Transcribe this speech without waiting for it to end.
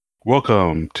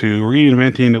Welcome to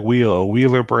Reinventing the Wheel, a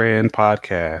Wheeler brand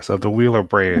podcast of the Wheeler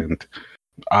brand.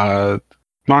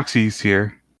 Moxie's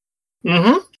here.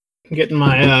 Getting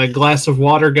my glass of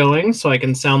water going so I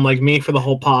can sound like me for the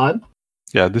whole pod.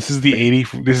 Yeah, this is the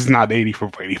 80. This is not the 80 for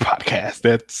Brady podcast.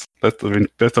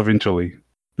 That's eventually.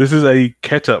 This is a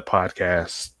catch-up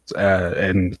podcast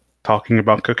and talking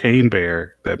about Cocaine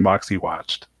Bear that Moxie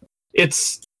watched.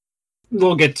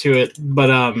 We'll get to it,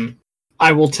 but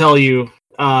I will tell you,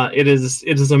 it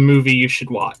is a movie you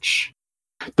should watch.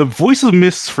 The voice of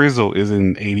Miss Frizzle is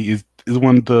in 80. Is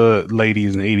one of the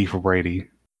ladies in 80 for Brady.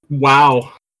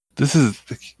 Wow. This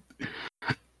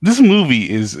movie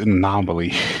is an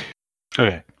anomaly.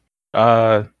 Okay.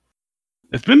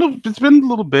 It's been a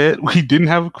little bit. We didn't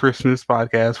have a Christmas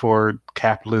podcast for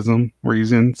capitalism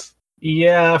reasons.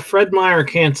 Yeah, Fred Meyer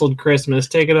canceled Christmas.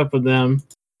 Take it up with them.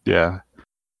 Yeah.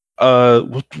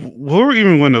 What were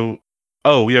even going to?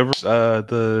 Oh, yeah.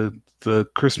 The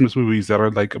Christmas movies that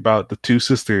are like about the two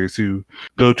sisters who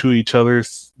go to each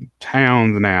other's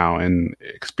towns now and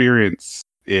experience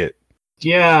it.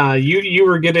 Yeah, you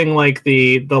were getting like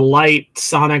the light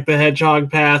Sonic the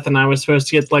Hedgehog path, and I was supposed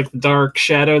to get like the dark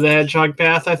Shadow the Hedgehog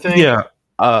path, I think. Yeah.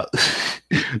 I'll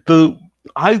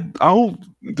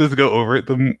just go over it.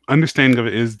 The understanding of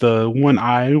it is the one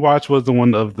I watched was the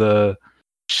one of the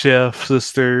chef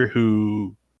sister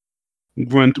who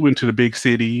went to the big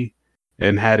city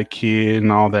and had a kid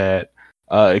and all that,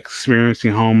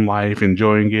 experiencing home life,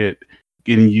 enjoying it,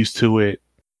 getting used to it,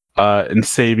 and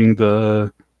saving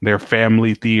their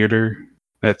family theater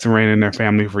that's ran in their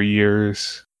family for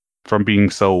years from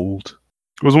being sold.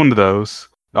 It was one of those.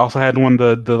 I also had one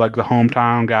of the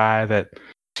hometown guy that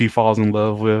she falls in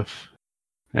love with,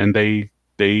 and they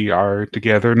are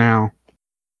together now.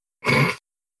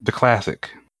 The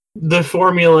classic. The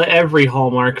formula every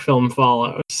Hallmark film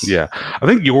follows. Yeah, I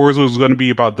think yours was going to be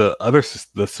about the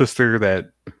sister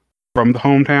that from the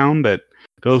hometown that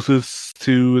goes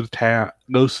to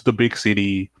the big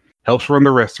city, helps run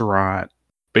the restaurant,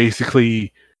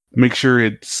 basically make sure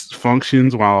it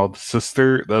functions while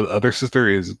the other sister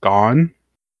is gone.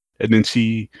 And then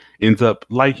she ends up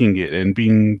liking it and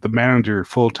being the manager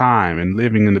full time and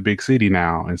living in the big city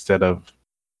now instead of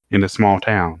in a small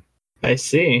town. I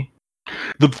see.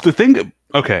 The thing,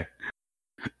 okay.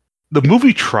 The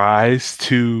movie tries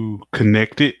to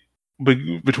connect it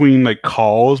between like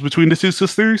calls between the two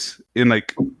sisters, and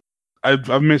like I've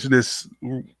mentioned this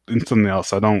in something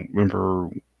else. I don't remember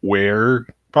where,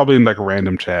 probably in like a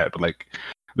random chat, but like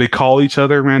they call each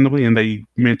other randomly and they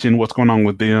mention what's going on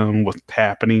with them, what's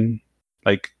happening,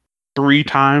 like 3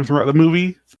 times throughout the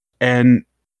movie, and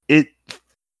it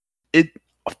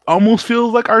almost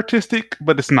feels like artistic,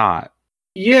 but it's not.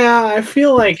 Yeah, I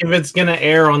feel like if it's gonna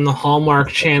air on the Hallmark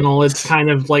Channel, it's kind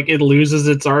of like it loses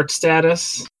its art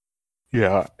status.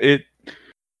 Yeah, it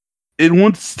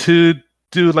wants to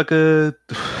do like a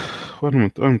what am I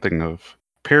thinking of?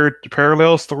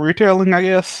 Parallel storytelling, I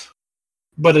guess.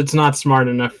 But it's not smart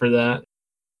enough for that.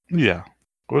 Yeah.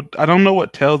 Well, I don't know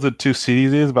what Tales of Two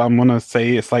Cities is, but I'm gonna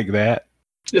say it's like that.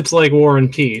 It's like War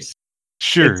and Peace.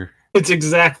 Sure. It's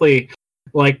exactly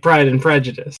like Pride and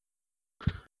Prejudice.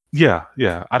 Yeah.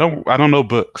 I don't know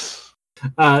books.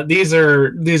 These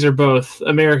are both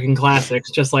American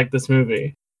classics, just like this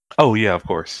movie. Oh yeah, of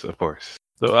course.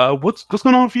 So, what's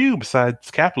going on for you besides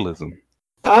capitalism?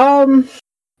 I've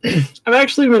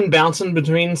actually been bouncing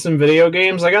between some video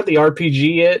games. I got the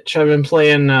RPG itch. I've been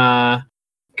playing I've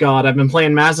been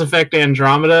playing Mass Effect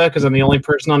Andromeda because I'm the only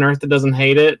person on Earth that doesn't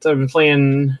hate it. I've been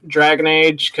playing Dragon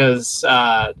Age because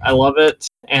I love it.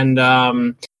 And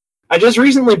I just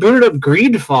recently booted up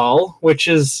Greedfall, which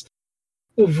is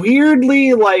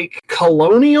weirdly like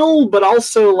colonial, but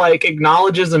also like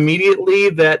acknowledges immediately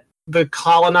that the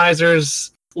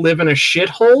colonizers live in a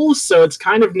shithole, so it's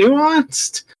kind of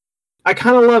nuanced. I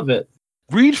kind of love it.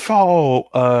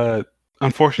 Greedfall,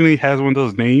 unfortunately, has one of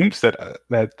those names that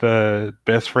the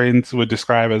best friends would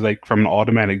describe as like from an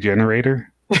automatic generator.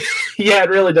 Yeah, it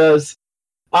really does.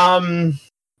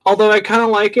 Although I kind of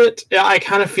like it, I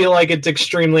kind of feel like it's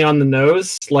extremely on the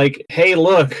nose. Like, hey,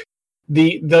 look,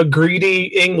 the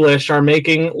greedy English are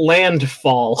making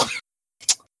landfall.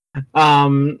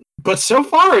 But so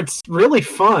far it's really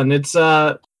fun. It's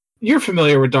you're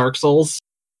familiar with Dark Souls.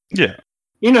 Yeah.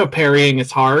 You know parrying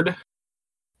is hard.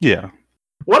 Yeah.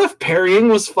 What if parrying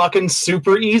was fucking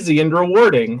super easy and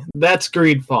rewarding? That's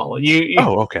Greedfall.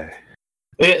 Oh, okay.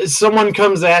 Someone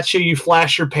comes at you, you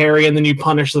flash your parry, and then you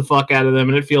punish the fuck out of them,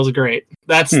 and it feels great.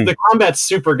 The combat's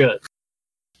super good.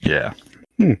 Yeah.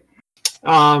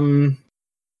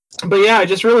 But yeah, I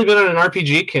just really been on an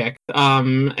RPG kick.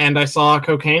 And I saw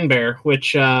Cocaine Bear,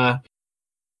 which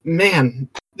Man,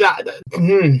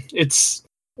 it's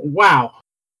wow.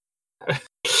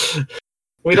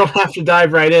 We don't have to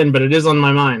dive right in, but it is on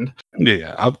my mind.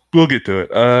 Yeah, we'll get to it.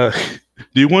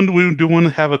 Do you want to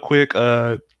have a quick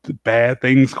bad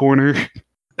things corner?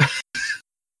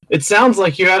 It sounds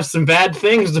like you have some bad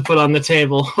things to put on the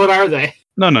table. What are they?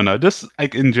 No. Just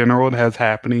like in general, it has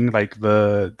happening like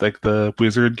the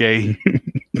Wizard game.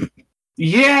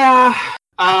 Yeah.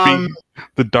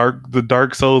 The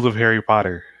Dark Souls of Harry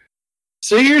Potter.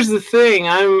 So here's the thing.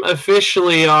 I'm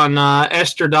officially on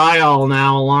estradiol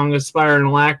now, along with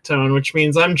spironolactone, which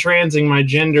means I'm transing my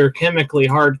gender chemically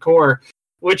hardcore,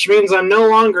 which means I'm no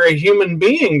longer a human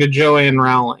being to Joanne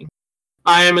Rowling.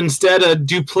 I am instead a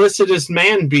duplicitous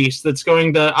man beast that's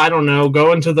going to, I don't know,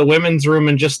 go into the women's room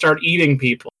and just start eating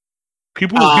people.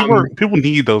 People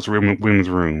need those women's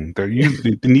room. They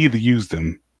need to use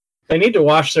them. They need to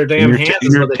wash their damn hands.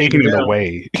 You're taking it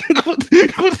away.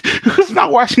 Who's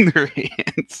not washing their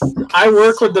hands? I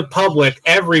work with the public.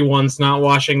 Everyone's not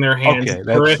washing their hands. Okay,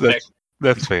 horrific.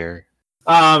 That's fair.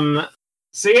 So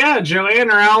yeah, Joanne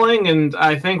Rowling and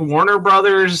I think Warner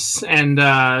Brothers and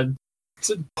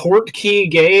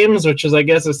Portkey Games, which is I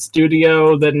guess a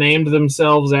studio that named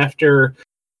themselves after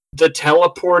the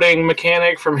teleporting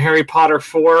mechanic from Harry Potter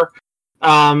 4.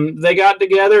 They got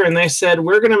together and they said,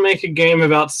 we're going to make a game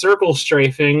about circle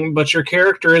strafing, but your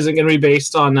character isn't going to be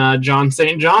based on John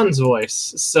St. John's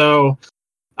voice. So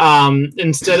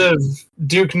instead of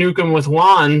Duke Nukem with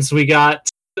wands, we got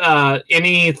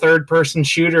any third-person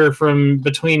shooter from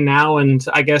between now and,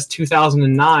 I guess,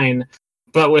 2009,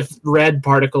 but with red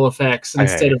particle effects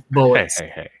instead of bullets.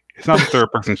 Hey. It's not a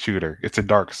third-person shooter. It's a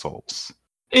Dark Souls.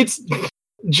 It's...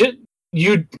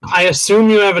 I assume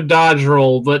you have a dodge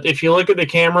roll, but if you look at the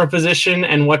camera position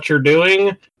and what you're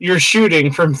doing, you're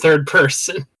shooting from third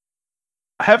person.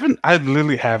 I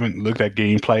literally haven't looked at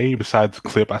gameplay besides the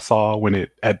clip I saw when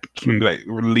it had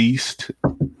released.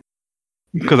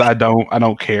 Because I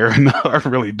don't care. No, I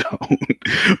really don't.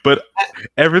 But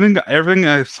everything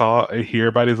I saw and hear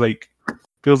about is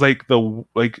feels like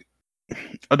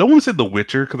I don't want to say The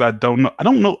Witcher because I don't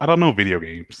know video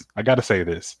games. I gotta say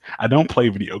this. I don't play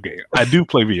video games. I do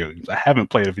play video games. I haven't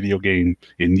played a video game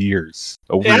in years.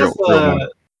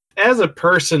 As a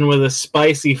person with a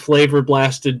spicy flavor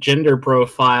blasted gender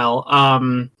profile,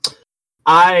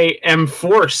 I am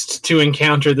forced to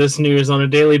encounter this news on a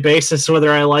daily basis,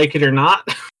 whether I like it or not.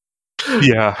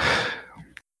 Yeah.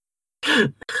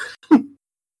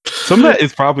 Some of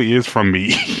that probably is from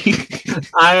me.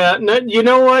 You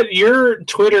know what? Your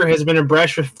Twitter has been a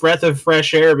breath of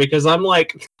fresh air because I'm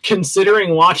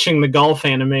considering watching the golf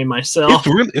anime myself.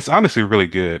 It's honestly really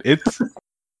good. It's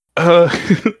one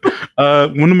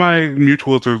of my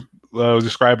mutuals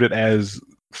described the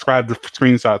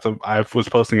screenshots of I was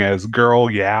posting as Girl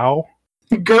Yao.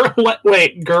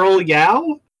 Girl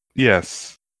Yao?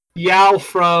 Yes. Yao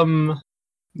from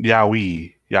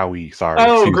Yaoi, sorry.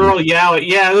 Oh, Girl Yaoi.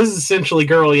 Yeah, this is essentially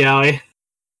Girl Yaoi.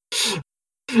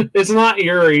 It's not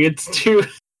Yuri. It's too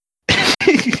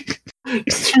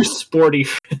sporty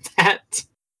for that.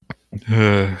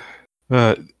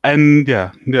 And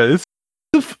it's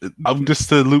just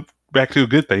to loop back to a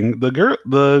good thing.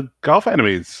 The golf anime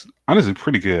is honestly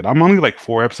pretty good. I'm only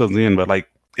 4 episodes in, but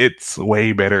it's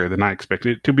way better than I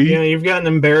expected it to be. Yeah, you've got an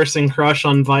embarrassing crush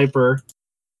on Viper.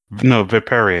 No,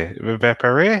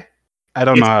 Vipere. I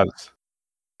don't know how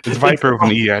it's Viper with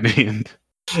an E at the end.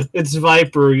 It's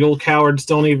Viper. You cowards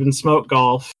don't even smoke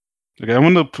golf. Okay, I'm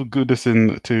gonna put this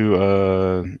into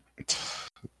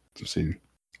let's see.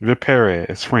 Vipere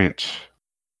is French.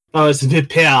 Oh, it's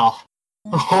Vipère.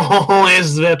 Oh,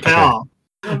 it's Vipère.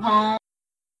 Okay.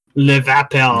 Le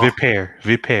Vapeur.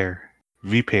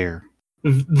 Vipere.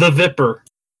 The Vipper.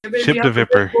 Chip the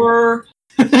Vipper.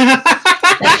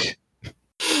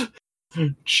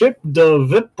 Chip the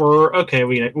Vipper. Okay,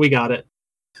 we got it.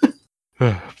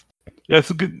 Yeah,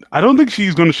 it's good. I don't think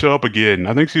she's going to show up again.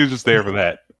 I think she was just there for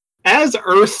that. As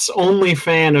Earth's only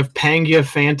fan of Pangaea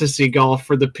Fantasy Golf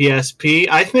for the PSP,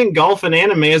 I think golf and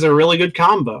anime is a really good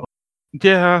combo.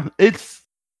 Yeah, it's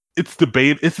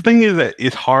debate. It's the thing is that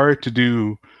it's hard to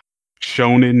do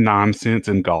shonen nonsense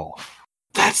in golf.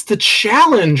 That's the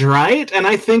challenge, right? And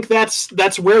I think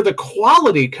that's where the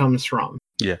quality comes from.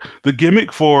 Yeah, the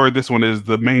gimmick for this one is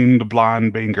the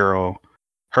blonde main girl.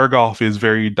 Her golf is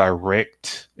very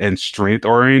direct and strength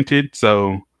oriented,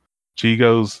 so she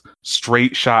goes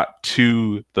straight shot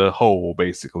to the hole,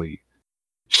 basically.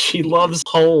 She loves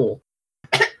hole.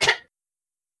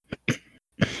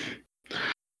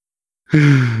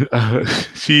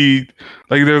 She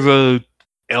there's a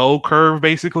L curve,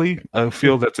 basically a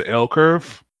field that's an L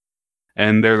curve,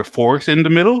 and there's a forest in the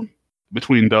middle,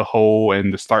 between the hole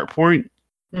and the start point.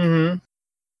 Mm-hmm.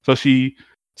 So she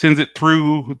sends it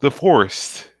through the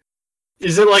forest.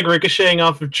 Is it like ricocheting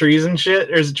off of trees and shit,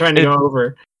 or is it trying to go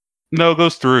over? No, it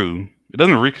goes through. It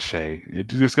doesn't ricochet. It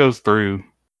just goes through.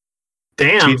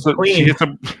 Damn, clean.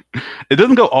 It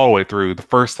doesn't go all the way through the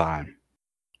first time.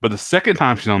 But the second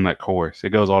time she's on that course, it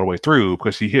goes all the way through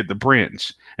because she hit the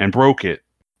branch and broke it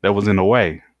that was in the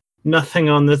way. Nothing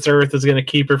on this earth is going to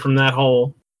keep her from that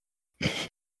hole.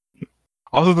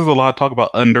 Also, there's a lot of talk about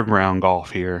underground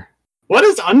golf here. What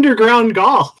is underground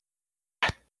golf?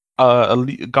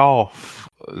 Golf.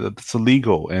 It's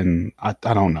illegal, and I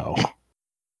don't know.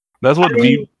 That's what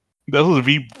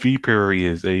V Perry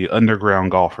is, a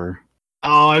underground golfer.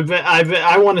 Oh,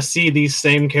 I want to see these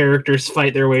same characters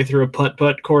fight their way through a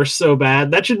putt-putt course so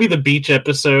bad. That should be the beach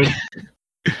episode.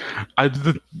 I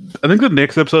think the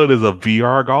next episode is a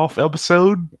VR golf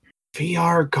episode.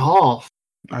 VR golf.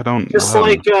 I don't just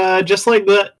like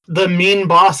the mean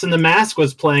boss in The Mask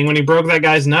was playing when he broke that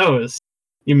guy's nose.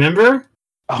 You remember?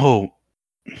 Oh.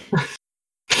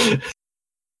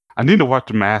 I need to watch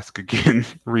The Mask again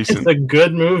recently. It's a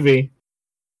good movie.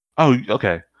 Oh,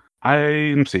 okay.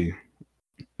 Let me see.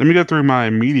 Let me go through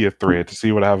my media thread to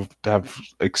see what I have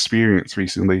experienced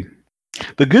recently.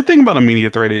 The good thing about a media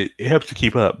thread, it helps you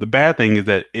keep up. The bad thing is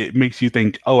that it makes you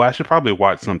think, oh, I should probably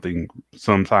watch something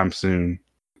sometime soon.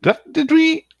 Did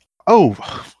we? Oh,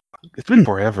 it's been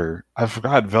forever. I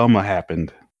forgot Velma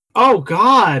happened. Oh,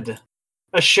 God.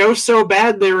 A show so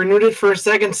bad they renewed it for a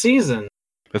second season.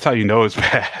 That's how you know it's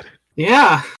bad.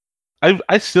 Yeah.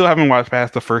 I still haven't watched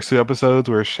past the first 2 episodes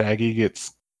where Shaggy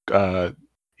gets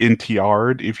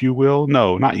NTR'd, if you will.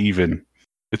 No, not even.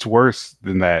 It's worse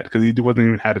than that because he wasn't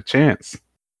even had a chance.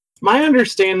 My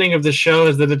understanding of the show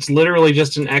is that it's literally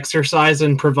just an exercise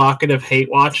in provocative hate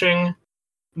watching.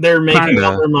 They're making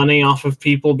all their money off of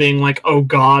people being like, "Oh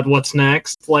God, what's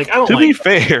next?" Like, I don't. To be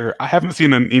fair, I haven't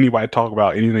seen anybody talk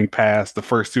about anything past the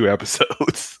first 2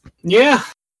 episodes. Yeah,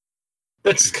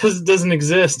 that's because it doesn't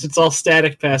exist. It's all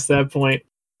static past that point.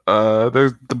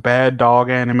 There's the bad dog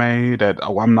anime that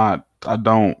I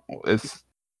don't.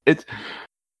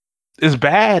 It's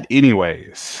bad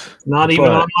anyways. Not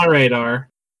even on my radar.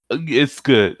 It's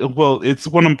good. Well, it's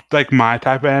one of like my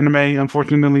type of anime,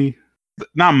 unfortunately.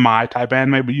 Not my type of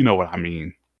anime, but you know what I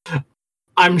mean.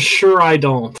 I'm sure I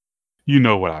don't. You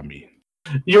know what I mean.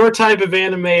 Your type of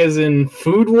anime is in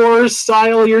Food Wars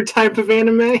style, your type of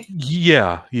anime?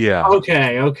 Yeah.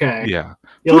 Okay. Yeah.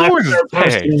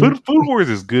 Food Wars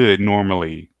is good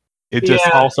normally. It just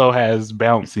also has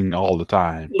bouncing all the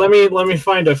time. Let me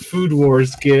find a Food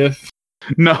Wars gif.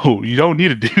 No, you don't need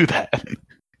to do that.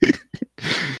 You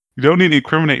don't need to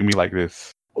incriminate me like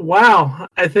this. Wow,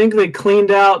 I think they cleaned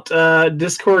out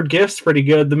Discord gifs pretty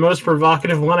good. The most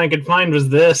provocative one I could find was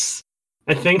this.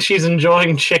 I think she's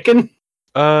enjoying chicken.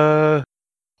 I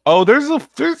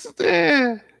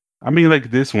mean,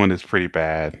 like, this one is pretty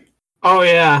bad. Oh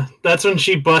yeah, that's when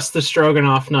she busts the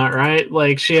stroganoff nut, right?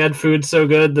 Like, she had food so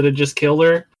good that it just killed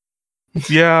her.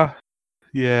 Yeah.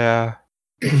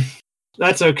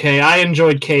 That's okay. I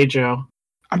enjoyed Keijo.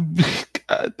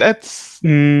 That's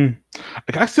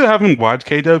like, I still haven't watched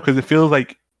Keijo because it feels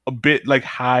like a bit like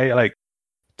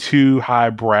too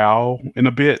highbrow in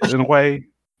a way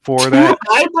for that.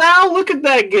 Highbrow? Look at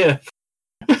that gif.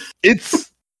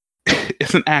 It's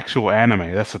an actual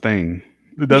anime. That's the thing.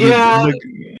 It doesn't.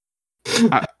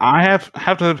 I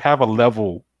have to have a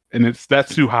level, and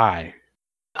that's too high.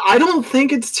 I don't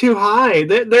think it's too high.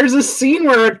 There's a scene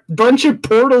where a bunch of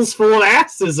portals full of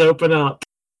asses open up.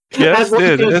 Yes,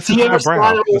 it's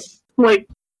highbrow. Like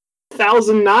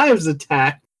 1,000 knives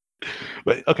attack.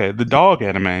 But okay, the dog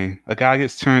anime. A guy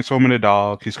gets transformed into a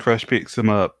dog. His crush picks him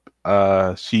up.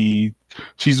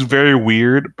 She's very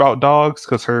weird about dogs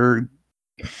because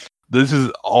this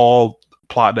is all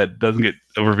plot that doesn't get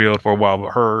revealed for a while.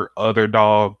 But her other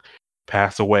dog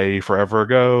passed away forever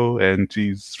ago, and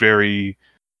she's very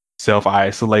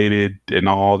self-isolated and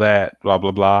all that. Blah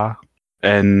blah blah.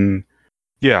 And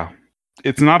yeah,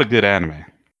 it's not a good anime.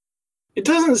 It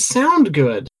doesn't sound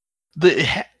good.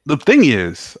 The thing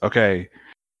is, okay,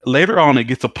 later on it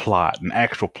gets an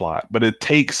actual plot, but it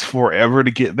takes forever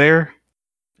to get there.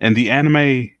 And the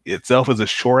anime itself is a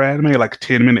short anime, like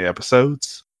 10-minute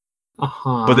episodes.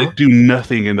 But they do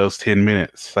nothing in those 10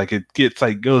 minutes. Like, it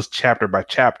goes chapter by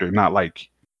chapter, not like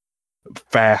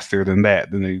faster than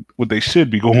that than what they should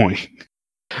be going.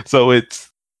 So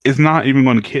it's not even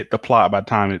going to hit the plot by the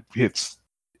time it hits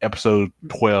episode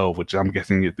 12, which I'm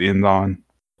guessing it ends on.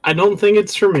 I don't think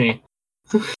it's for me.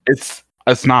 It's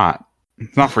not.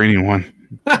 It's not for anyone.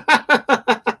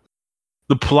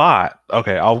 The plot.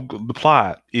 Okay, the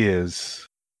plot is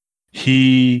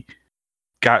he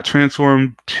got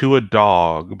transformed to a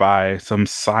dog by some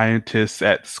scientists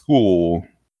at school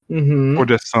Mm-hmm. for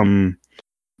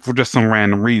just some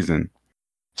random reason.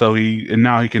 So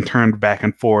now he can turn back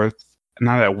and forth,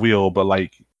 not at will, but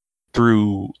like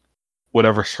through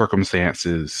whatever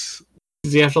circumstances.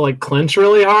 Does he have to like clench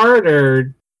really hard,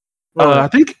 or what? I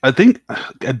think I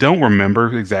don't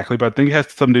remember exactly, but I think it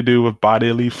has something to do with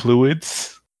bodily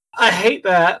fluids. I hate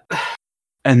that.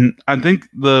 And I think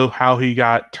how he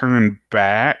got turned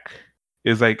back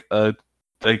is like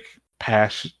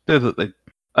passion,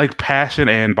 like passion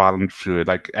and bodily fluid,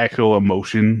 like actual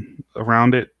emotion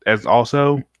around it as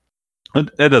also.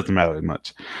 That doesn't matter as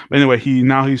much. But anyway,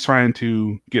 he's trying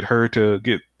to get her to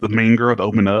get the main girl to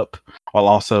open up while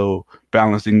also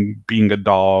balancing being a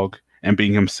dog and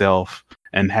being himself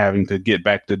and having to get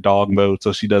back to dog mode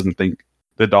so she doesn't think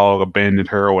the dog abandoned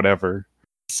her or whatever.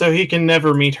 So he can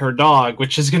never meet her dog,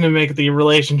 which is going to make the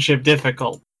relationship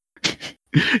difficult.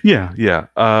 Yeah.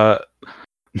 The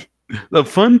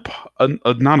fun,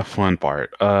 not a fun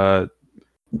part.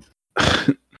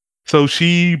 So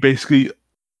she basically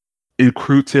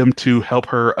recruits him to help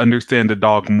her understand the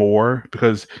dog more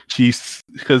because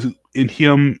in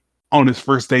him on his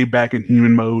first day back in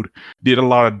human mode did a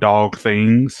lot of dog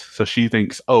things. So she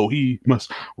thinks, oh, he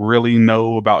must really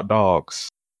know about dogs.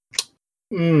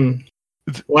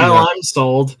 Well, yeah. I'm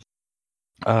sold.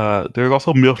 There's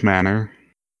also MILF Manor.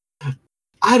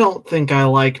 I don't think I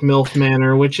like MILF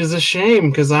Manor, which is a shame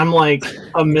because I'm like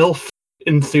a MILF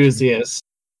enthusiast.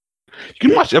 You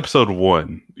can watch episode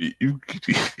 1.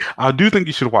 I do think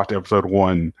you should watch episode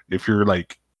 1 if you're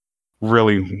like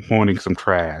really wanting some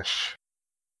trash.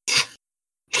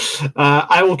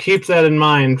 I will keep that in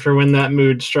mind for when that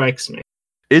mood strikes me.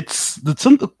 It's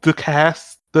the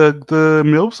cast. The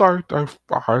MILFs are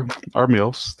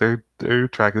MILFs. They're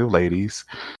attractive ladies.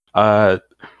 The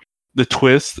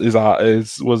twist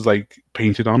was like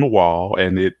painted on the wall,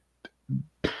 and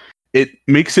it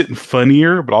makes it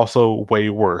funnier, but also way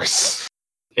worse.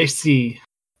 I see.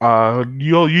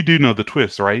 You do know the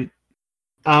twist, right?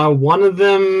 One of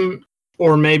them,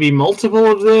 or maybe multiple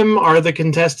of them, are the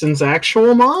contestants'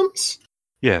 actual moms?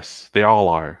 Yes, they all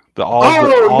are.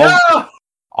 No!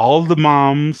 All the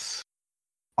moms,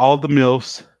 all the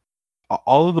MILFs,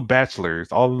 all of the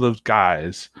bachelors, all of those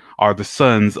guys are the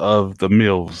sons of the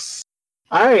MILFs.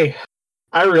 I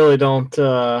really don't.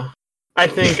 I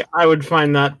think I would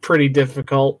find that pretty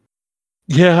difficult.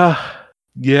 Yeah.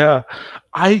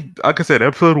 Like I said,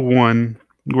 episode 1,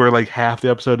 where like half the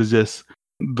episode is just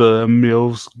the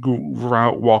MILFs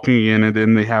walking in, and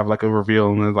then they have like a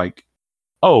reveal, and they're like,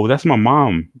 "Oh, that's my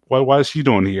mom. Why is she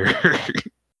doing here?"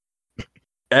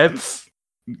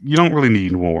 You don't really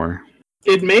need more.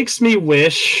 It makes me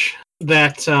wish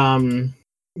that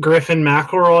Griffin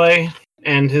McElroy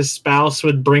and his spouse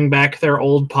would bring back their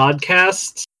old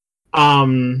podcast,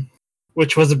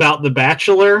 which was about The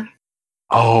Bachelor.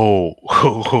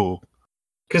 Oh.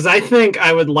 Because I think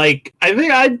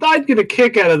I'd get a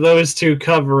kick out of those two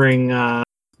covering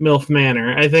MILF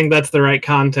Manor. I think that's the right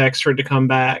context for it to come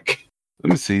back.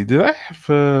 Let me see. Did I have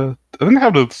I didn't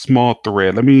have a small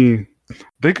thread. My main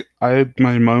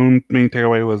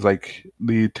takeaway was like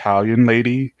the Italian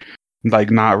lady,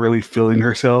 like not really feeling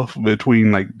herself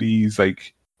between like these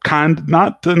like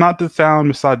not to sound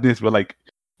misogynist, but like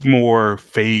more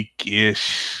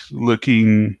fake-ish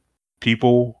looking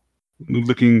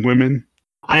women.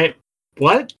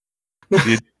 What?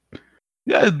 Yeah,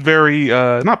 it's very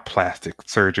not plastic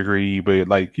surgery, but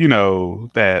like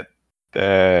that.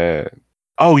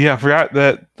 Oh yeah, I forgot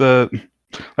that the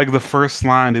first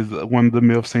line is one of the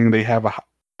MILFs saying they have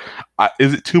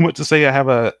is it too much to say I have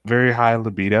a very high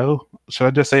libido? Should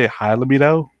I just say high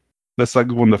libido? That's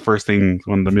like one of the first things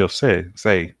one of the MILFs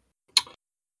say.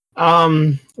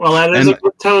 Well, that is a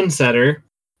good tone setter.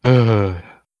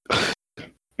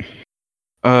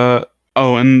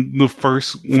 And the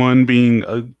first one being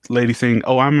a lady saying,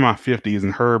 "Oh, I'm in my 50s,"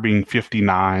 and her being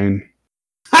 59.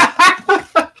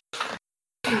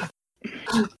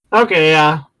 Okay,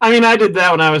 yeah. I mean, I did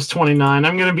that when I was 29.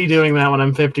 I'm gonna be doing that when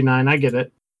I'm 59. I get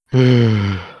it.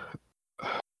 I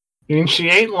mean, she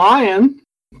ain't lying.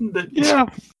 Yeah.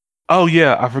 Oh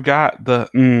yeah, I forgot that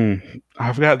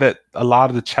a lot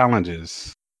of the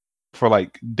challenges for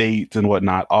like dates and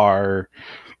whatnot are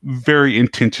very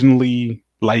intentionally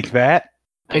like that.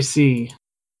 I see.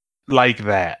 Like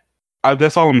that.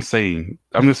 That's all I'm saying.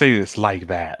 I'm just saying it's like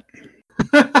that.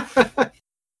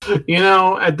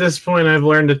 At this point, I've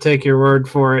learned to take your word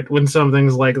for it when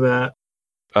something's like that.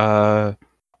 I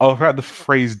forgot the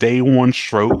phrase "day one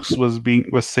strokes" was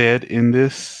said in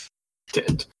this.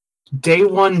 Day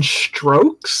one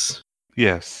strokes?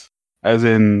 Yes. as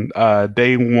in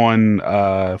day one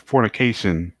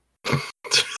fornication.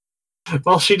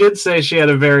 Well, she did say she had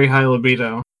a very high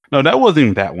libido. No, that wasn't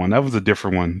even that one. That was a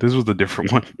different one. This was a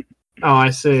different one. Oh, I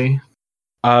see.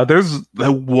 There's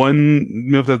that one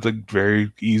myth that's like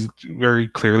very easy, very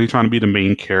clearly trying to be the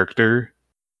main character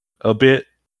a bit,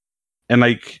 and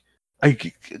like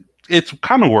it's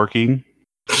kind of working.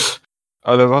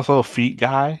 There's also a feet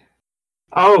guy.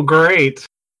 Oh, great.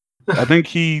 I think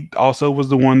he also was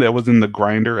the one that was in the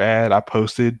Grinder ad I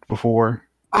posted before.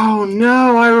 Oh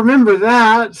no, I remember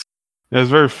that. It was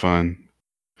very fun.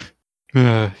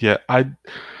 Yeah,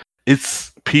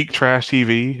 it's peak trash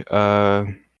TV.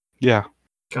 Yeah.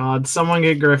 God, someone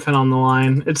get Griffin on the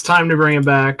line. It's time to bring it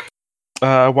back.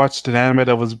 I watched an anime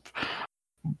that was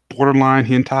borderline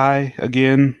hentai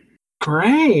again.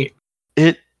 Great.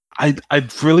 I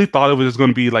really thought it was just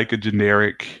going to be like a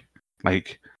generic,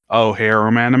 like, oh,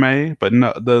 harem anime, but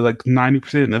no, the like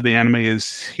 90% of the anime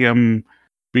is him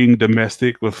being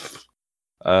domestic with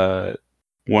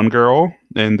one girl,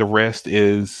 and the rest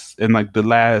is, in like the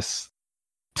last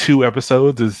 2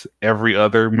 episodes, is every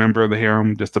other member of the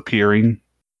harem just appearing,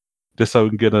 just so we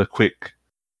can get a quick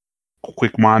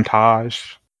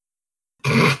montage.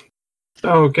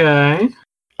 Okay.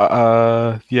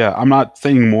 Yeah, I'm not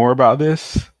saying more about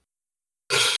this,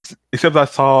 except I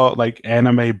saw like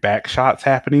anime back shots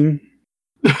happening.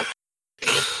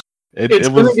 It's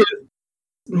it was gonna get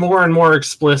more and more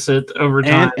explicit over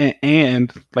time.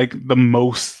 and like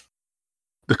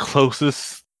the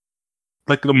closest,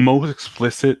 like the most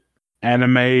explicit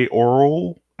anime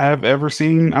oral I've ever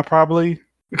seen.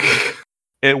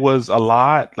 It was a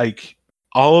lot, like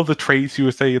all of the traits you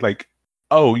would say, like,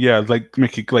 oh yeah, like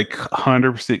make it like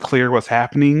 100% clear what's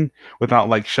happening without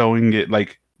like showing it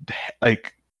like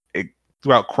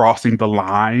without crossing the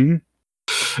line.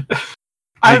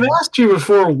 I've asked you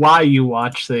before why you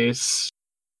watch these.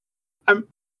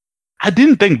 I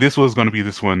didn't think this was going to be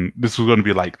this one. This was going to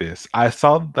be like this. I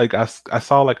saw like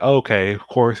oh, okay, of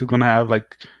course it's going to have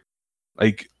like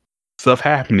stuff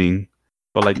happening,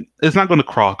 but like it's not going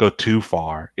to go too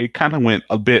far. It kind of went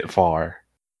a bit far.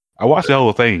 I watched the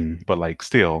whole thing, but like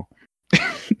still.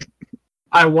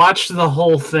 I watched the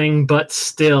whole thing, but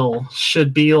still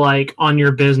should be like on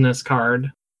your business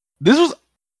card.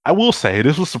 I will say,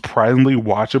 this was surprisingly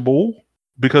watchable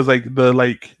because like the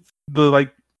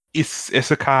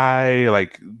isekai,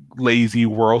 like lazy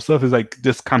world stuff is like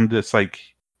just kind of just like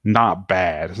not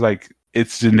bad. It's like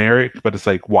it's generic, but it's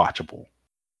like watchable.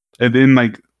 And then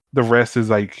like the rest is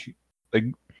like I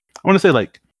want to say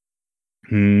like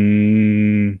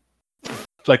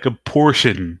like a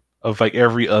portion of like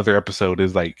every other episode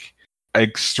is like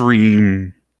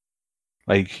extreme,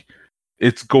 like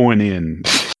it's going in.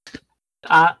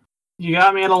 You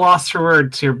got me at a loss for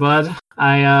words here, bud.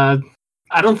 I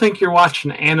don't think you're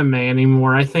watching anime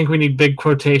anymore. I think we need big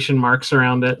quotation marks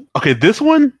around it. Okay, this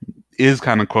one is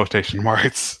kind of quotation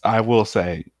marks, I will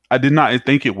say. I did not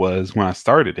think it was when I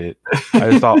started it.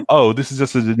 I just thought, oh, this is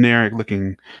just a generic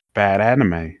looking bad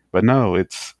anime. But no,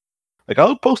 it's like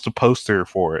I'll post a poster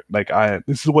for it. Like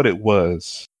this is what it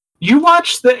was. You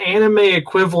watched the anime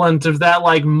equivalent of that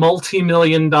like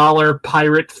multi-million-dollar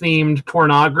pirate-themed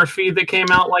pornography that came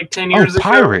out like 10 years ago.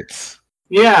 Pirates.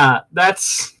 Yeah,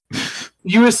 that's...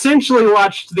 You essentially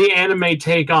watched the anime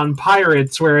take on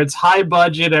Pirates, where it's high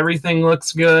budget, everything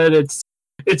looks good,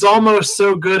 it's almost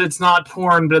so good it's not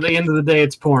porn, but at the end of the day,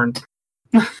 it's porn.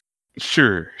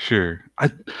 Sure.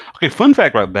 Okay, fun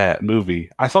fact about that movie.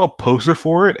 I saw a poster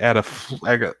for it at a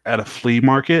flea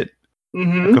market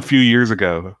like a few years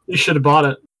ago. You should have bought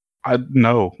it.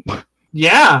 No.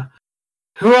 Yeah.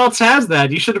 Who else has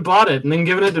that? You should have bought it and then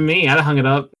given it to me. I'd have hung it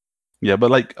up. Yeah,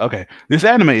 but like, okay, this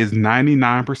anime is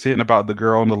 99% about the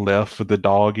girl on the left with the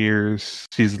dog ears.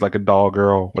 She's like a doll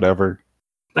girl, whatever.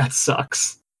 That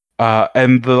sucks.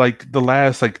 And the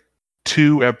last like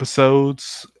 2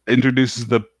 episodes introduces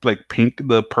the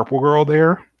purple girl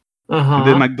there. And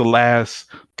then like the last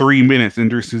 3 minutes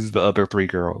introduces the other 3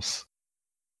 girls.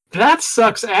 That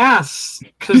sucks ass,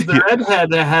 because the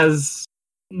redhead has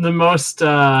the most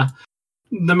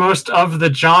of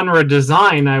the genre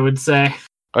design, I would say.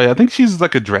 Oh yeah, I think she's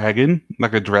like a dragonkin,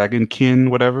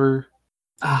 whatever.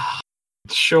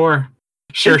 Sure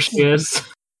she is.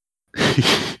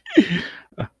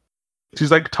 She's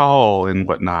like tall and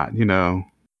whatnot, you know.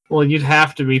 Well, you'd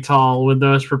have to be tall with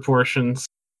those proportions.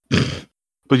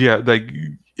 But yeah, like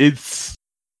it's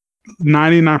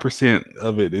 99%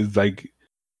 of it is like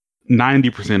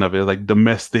 90% of it is like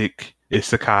domestic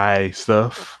isekai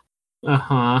stuff.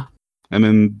 And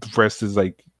then the rest is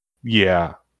like,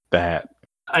 yeah, that.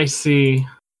 I see.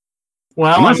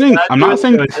 Well, I'm not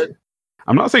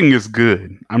I'm not saying it's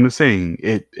good. I'm just saying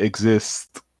it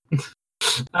exists.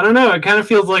 I don't know. It kind of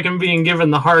feels like I'm being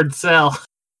given the hard sell.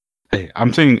 Hey,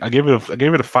 I'm saying I gave it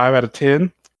a 5 out of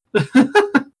 10.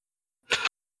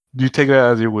 You take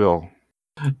that as you will.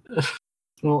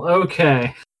 Well,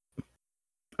 okay.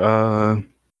 I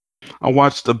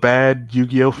watched a bad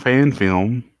Yu-Gi-Oh fan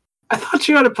film. I thought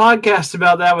you had a podcast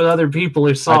about that with other people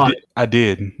who saw it. I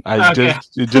did.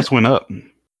 It just went up.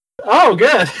 Oh,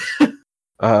 good.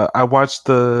 I watched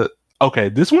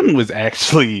this one was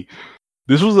actually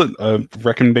a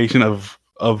recommendation of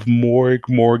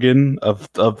Morgan of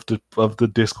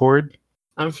the Discord.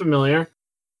 I'm familiar.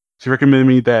 She recommended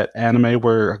me that anime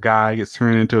where a guy gets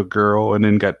turned into a girl and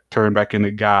then got turned back into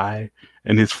a guy,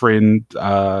 and his friend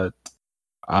still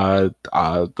wants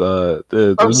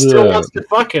to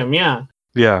fuck him. Yeah.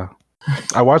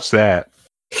 I watched that.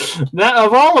 That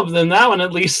of all of them, that one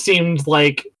at least seemed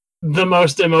like the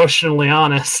most emotionally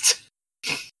honest.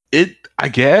 I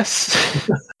guess.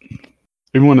 If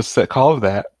you want to call it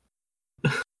that.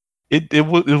 It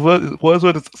was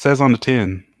what it says on the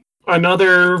tin.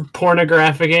 Another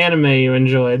pornographic anime you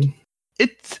enjoyed.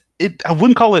 I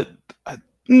wouldn't call it.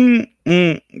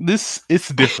 It's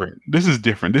different. This is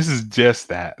different. This is just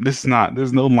that. This is not.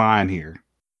 There's no line here.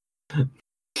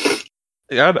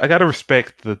 I gotta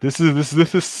respect that. This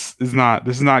is not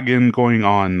going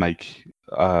on like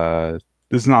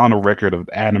this is not on a record of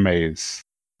animes.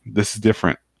 This is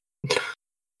different.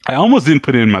 I almost didn't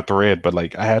put it in my thread, but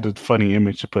like I had a funny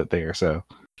image to put there. So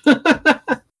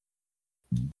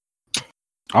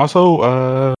also,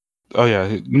 oh yeah,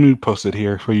 let me post it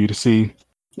here for you to see.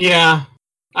 Yeah,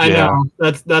 I know.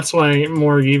 That's why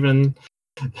Morg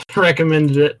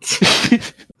recommended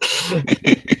it.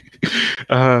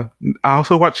 I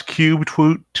also watched Cube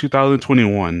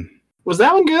 2021. Was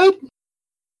that one good?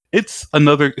 It's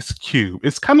Cube.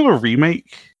 It's kind of a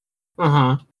remake.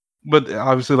 But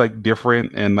obviously like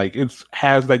different and like it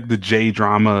has like the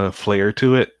J-drama flair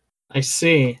to it. I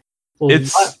see. Well,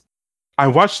 I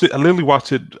literally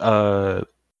watched it while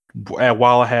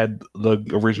I had the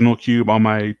original Cube on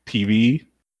my TV,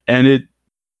 and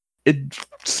it's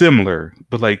similar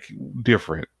but like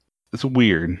different. It's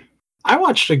weird. I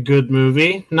watched a good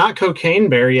movie, not Cocaine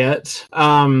Bear yet.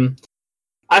 I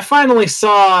finally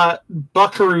saw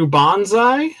Buckaroo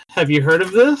Banzai. Have you heard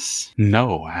of this?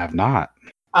 No, I have not.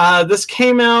 This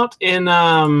came out in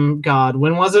when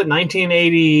was it?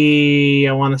 1980,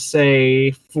 I want to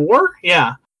say 4?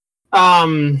 Yeah.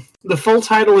 The full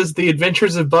title is The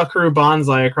Adventures of Buckaroo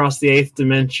Banzai Across the Eighth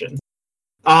Dimension.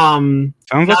 Sounds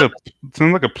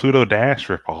like a Pluto Dash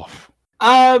ripoff.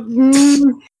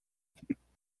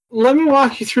 Let me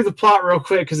walk you through the plot real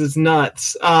quick because it's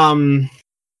nuts.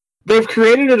 They've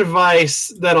created a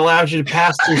device that allows you to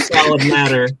pass through solid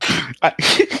matter.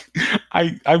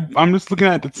 I'm just looking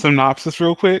at the synopsis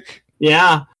real quick.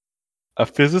 Yeah. A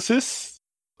physicist,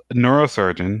 a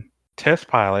neurosurgeon, test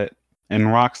pilot,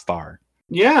 and rock star.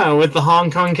 Yeah, with the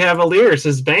Hong Kong Cavaliers,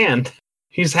 his band.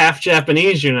 He's half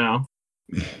Japanese, you know.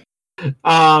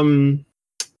 The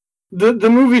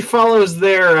movie follows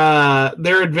their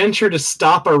adventure to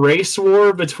stop a race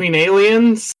war between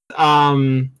aliens.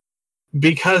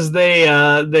 Because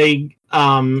they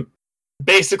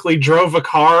basically drove a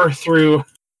car through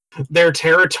their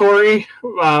territory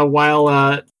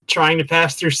while trying to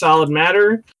pass through solid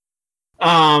matter.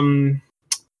 And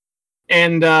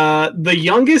the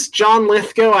youngest John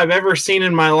Lithgow I've ever seen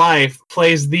in my life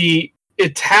plays the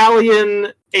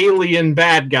Italian alien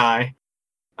bad guy.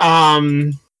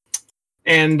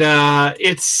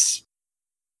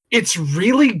 It's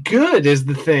really good is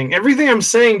the thing. Everything I'm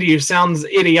saying to you sounds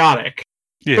idiotic.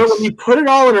 Yes. But when you put it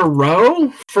all in a row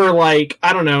for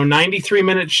 93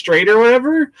 minutes straight or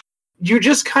whatever, you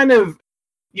just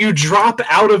you drop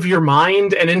out of your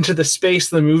mind and into the space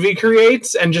the movie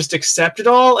creates and just accept it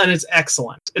all, and it's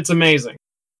excellent. It's amazing.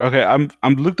 Okay, I'm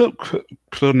looked up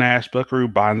Pluto Nash Buckaroo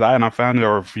Banzai, and I found a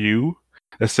review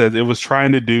that said it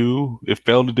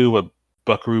failed to do what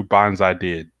Buckaroo Banzai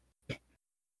did.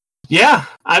 Yeah,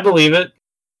 I believe it.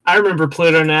 I remember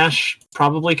Pluto Nash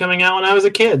probably coming out when I was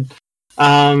a kid.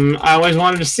 I always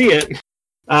wanted to see it,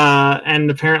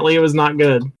 and apparently it was not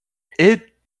good.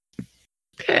 It's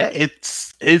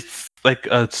like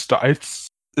a star. It's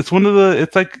one of the.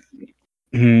 It's like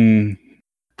I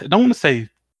don't want to say.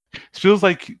 It feels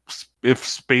like if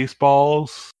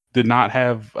Spaceballs did not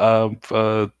have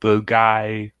the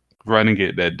guy running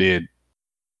it that did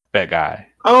that guy.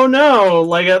 Oh no!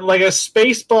 Like a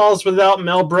Spaceballs without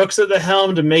Mel Brooks at the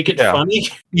helm to make it funny.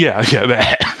 Yeah,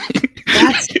 that.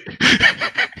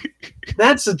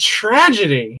 That's a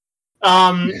tragedy.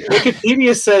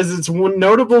 Wikipedia says it's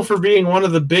notable for being one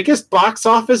of the biggest box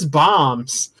office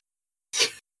bombs.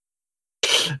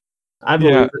 I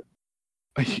believe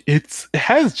it. It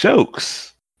has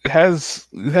jokes. It has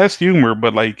humor,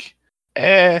 but like,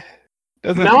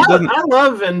 doesn't. Now, doesn't. I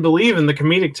love and believe in the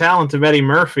comedic talent of Eddie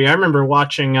Murphy. I remember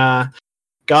watching, I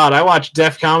watched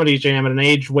Def Comedy Jam at an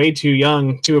age way too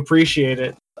young to appreciate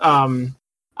it. I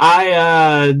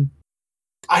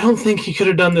don't think he could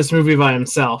have done this movie by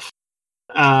himself.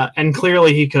 And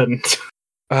clearly he couldn't.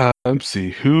 Let's see.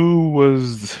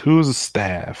 Who's the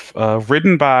staff?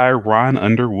 Written by Ron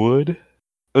Underwood,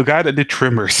 the guy that did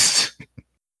Tremors.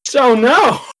 So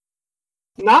no,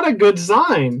 not a good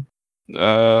sign.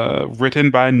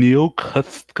 Written by Neil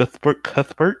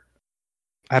Cuthbert.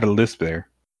 I had a list there.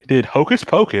 He did Hocus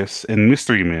Pocus and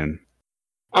Mystery Men.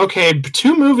 Okay,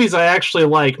 two movies I actually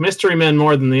like. Mystery Men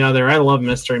more than the other. I love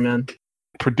Mystery Men.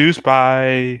 Produced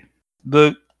by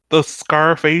the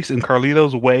Scarface and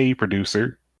Carlito's Way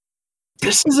producer.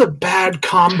 This is a bad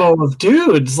combo of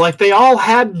dudes. Like, they all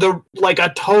had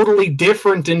a totally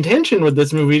different intention with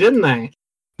this movie, didn't they?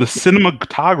 The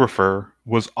cinematographer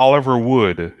was Oliver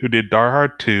Wood, who did Die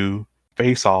Hard 2,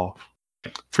 Face Off,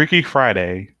 Freaky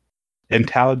Friday, and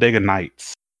Talladega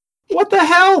Nights. What the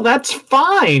hell? That's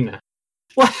fine.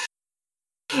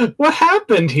 What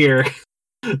happened here?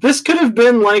 This could have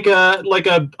been like a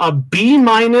B-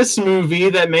 movie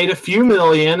that made a few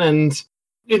million, and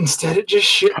instead it just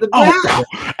shit the bed.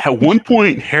 At one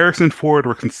point, Harrison Ford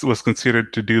was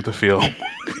considered to do the film.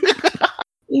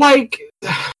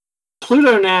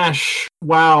 Pluto Nash.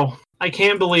 Wow, I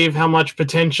can't believe how much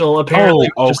potential apparently.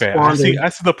 Okay. I see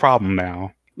the problem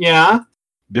now. Yeah.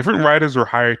 Different writers were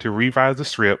hired to revise the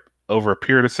script over a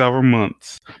period of several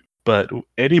months, but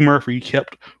Eddie Murphy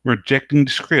kept rejecting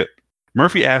the script.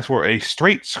 Murphy asked for a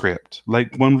straight script,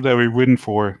 like one that would be written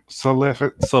for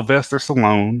Sylvester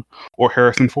Stallone or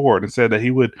Harrison Ford, and said that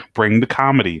he would bring the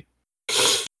comedy.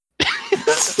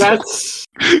 That's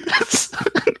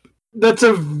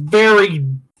a very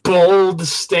bold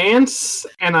stance,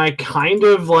 and I kind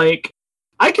of I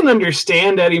can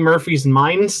understand Eddie Murphy's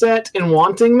mindset in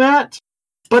wanting that,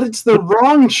 but it's the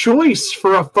wrong choice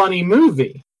for a funny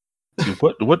movie.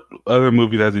 What other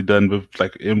movies has he done with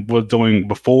was doing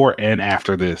before and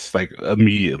after this,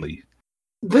 immediately?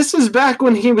 This is back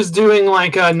when he was doing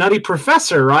a Nutty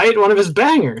Professor, right? One of his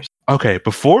bangers. Okay,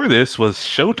 before this was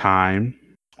Showtime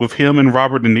with him and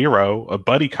Robert De Niro, a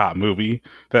buddy cop movie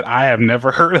that I have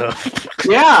never heard of.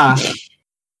 Yeah.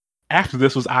 After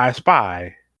this was I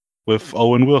Spy with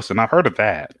Owen Wilson. I've heard of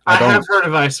that. I have heard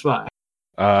of I Spy.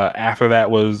 After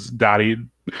that was Dottie.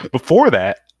 Before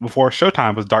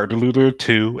Showtime was Dark Deludor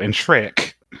 2 and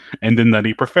Shrek, and then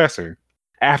Nutty Professor.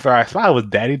 After I Spy was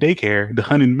Daddy Daycare, The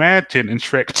Haunted Mansion, and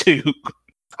Shrek 2.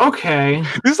 Okay.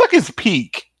 This is his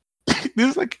peak.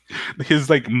 This is his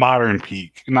modern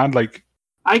peak. Not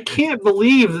I can't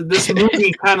believe that this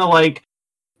movie kind of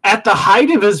at the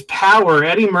height of his power,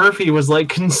 Eddie Murphy was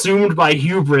consumed by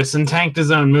hubris and tanked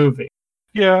his own movie.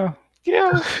 Yeah.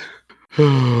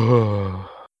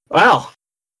 Well.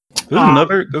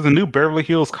 There's a new Beverly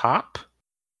Hills Cop.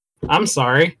 I'm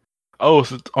sorry. Oh,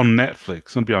 it's on Netflix.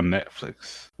 It's going to be on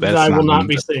Netflix. I will not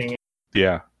be seeing it.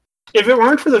 Yeah. If it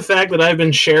weren't for the fact that I've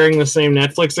been sharing the same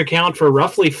Netflix account for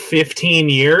roughly 15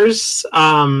 years,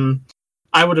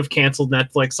 I would have canceled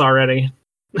Netflix already.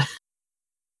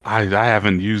 I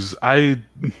haven't used. I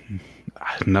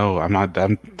haven't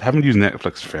used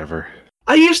Netflix forever.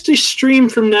 I used to stream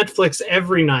from Netflix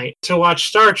every night to watch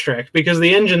Star Trek because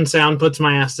the engine sound puts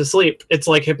my ass to sleep. It's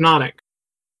hypnotic.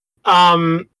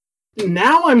 Now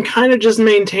I'm kind of just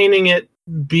maintaining it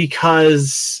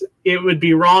because it would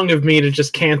be wrong of me to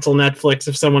just cancel Netflix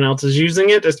if someone else is using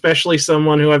it, especially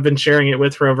someone who I've been sharing it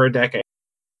with for over a decade.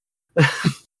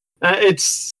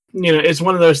 It's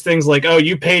one of those things oh,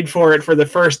 you paid for it for the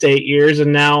first 8 years,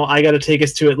 and now I got to take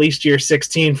us to at least year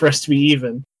 16 for us to be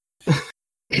even.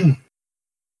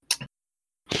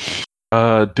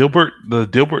 The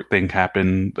Dilbert thing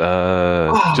happened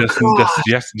just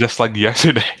like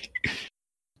yesterday.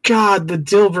 God, the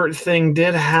Dilbert thing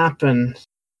did happen.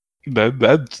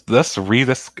 That's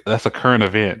a current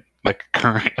event,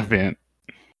 current event.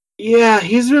 Yeah,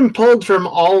 he's been pulled from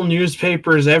all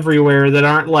newspapers everywhere that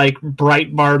aren't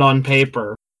Breitbart on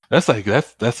paper. That's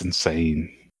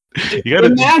insane. You gotta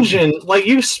imagine,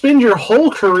 you spend your whole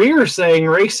career saying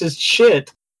racist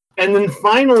shit, and then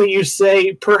finally you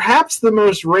say perhaps the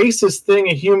most racist thing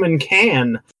a human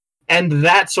can, and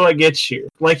that's what gets you.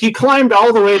 He climbed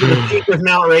all the way to the peak of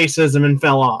Mount Racism and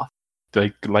fell off.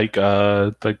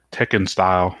 Tekken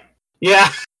style.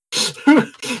 Yeah.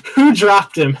 Who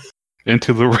dropped him?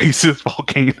 into the racist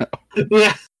volcano.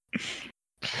 Yeah.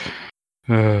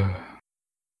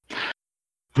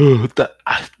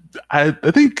 I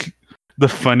think the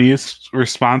funniest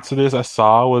response to this I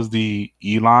saw was the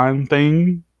Elon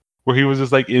thing, where he was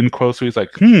just like in quotes, where he's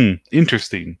like,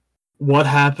 interesting. What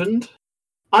happened?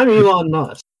 I'm Elon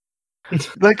Musk.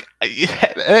 Like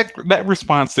that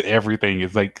response to everything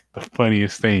is like the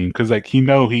funniest thing, because like he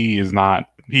doesn't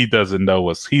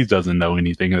know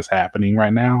anything that's happening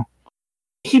right now.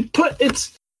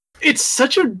 It's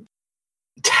such a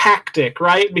tactic,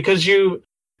 right? Because you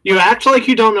act like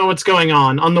you don't know what's going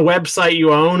on the website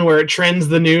you own, where it trends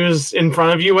the news in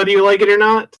front of you, whether you like it or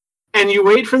not, and you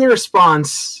wait for the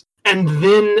response, and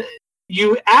then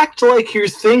you act like you're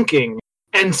thinking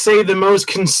and say the most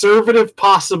conservative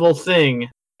possible thing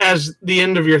as the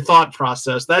end of your thought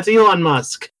process. That's Elon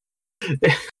Musk.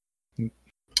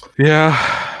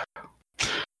 Yeah.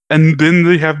 And then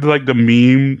they have like the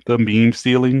meme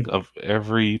stealing of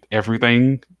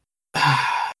everything.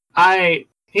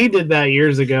 He did that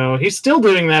years ago. He's still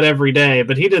doing that every day,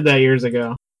 but he did that years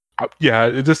ago.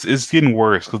 Yeah, it's getting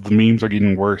worse because the memes are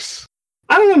getting worse.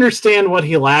 I don't understand what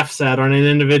he laughs at on an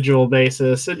individual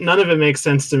basis. None of it makes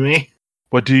sense to me.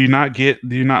 But do you not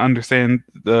understand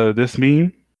this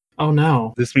meme? Oh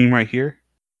no. This meme right here?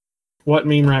 What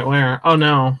meme right where? Oh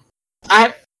no.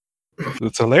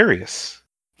 It's hilarious.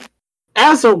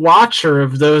 As a watcher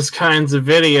of those kinds of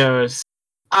videos,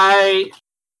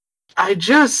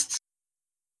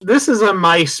 this is a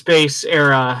MySpace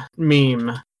era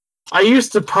meme. I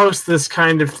used to post this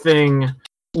kind of thing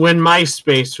when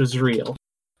MySpace was real.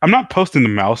 I'm not posting the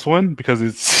mouse one because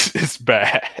it's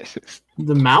bad.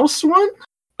 The mouse one?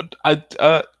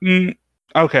 Okay,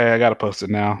 I gotta post it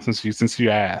now since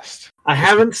you asked. I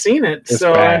haven't seen it, it's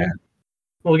so bad.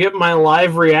 We'll get my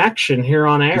live reaction here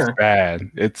on air. It's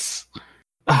bad. It's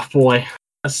oh boy,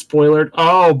 a spoiler.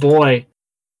 Oh boy.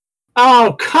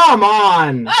 Oh come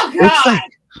on! Oh god!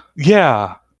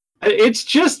 Yeah. It's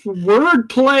just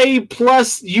wordplay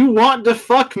plus you want to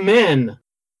fuck men.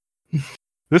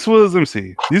 This was, let me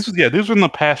see. These were in the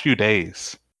past few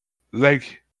days.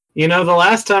 Like, the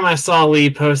last time I saw Lee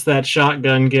post that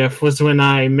shotgun gif was when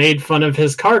I made fun of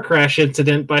his car crash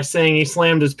incident by saying he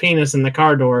slammed his penis in the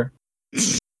car door.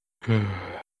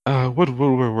 where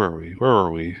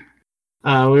were we?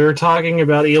 We were talking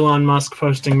about Elon Musk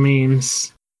posting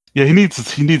memes. Yeah, he needs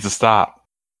to stop.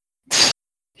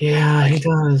 Yeah, he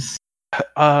does.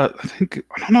 I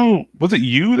don't know. Was it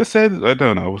you that said? I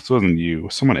don't know. It wasn't you. It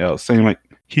was someone else saying like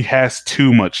he has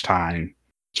too much time.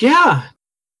 Yeah.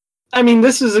 I mean,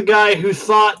 this is a guy who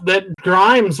thought that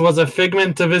Grimes was a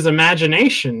figment of his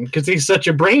imagination because he's such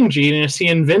a brain genius. He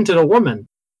invented a woman,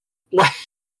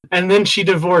 and then she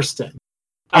divorced him.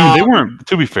 I mean, they weren't.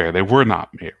 To be fair, they were not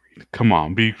married. Come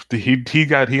on, he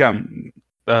got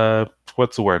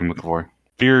what's the word I'm looking for?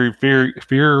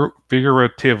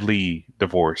 Figuratively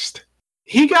divorced.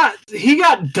 He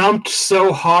got dumped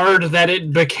so hard that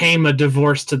it became a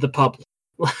divorce to the public.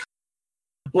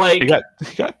 Like he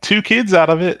got 2 kids out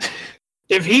of it.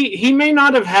 If he may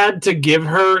not have had to give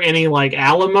her any like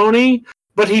alimony,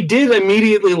 but he did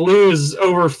immediately lose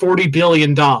over $40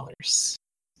 billion.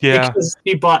 Yeah, because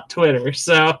he bought Twitter.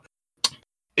 So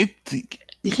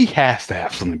he has to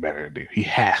have something better to do. He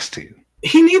has to.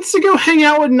 He needs to go hang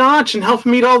out with Notch and help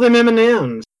him eat all them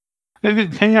M&Ms.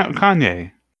 Hang out with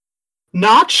Kanye.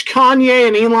 Notch, Kanye,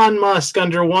 and Elon Musk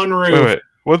under one roof. Wait.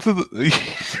 What's the?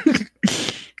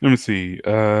 Let me see.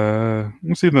 Let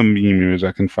me see the meme image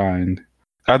I can find.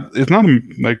 It's not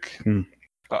like.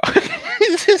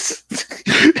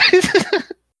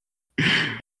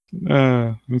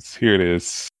 Here it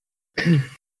is.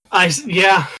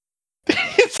 Yeah.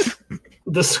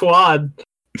 The squad.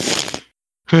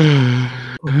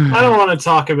 I don't want to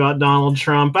talk about Donald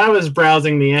Trump. I was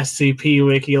browsing the SCP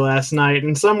wiki last night,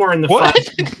 and somewhere in the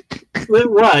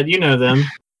what? You know them.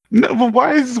 No, but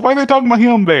why are they talking about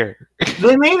him there?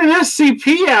 They made an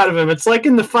SCP out of him. It's like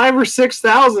in the 5,000 or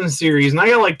 6,000 series, and I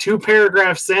got like 2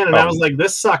 paragraphs in, and I was like,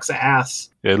 "This sucks ass."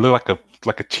 Yeah, it looked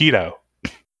like a Cheeto.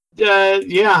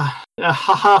 Yeah,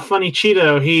 haha, funny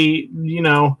Cheeto. He,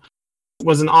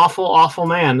 was an awful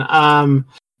man.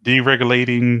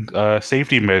 Deregulating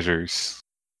safety measures.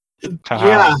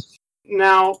 Yeah.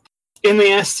 Now, in the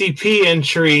SCP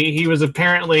entry, he was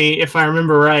apparently, if I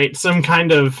remember right, some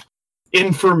kind of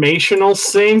informational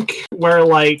sink where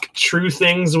like true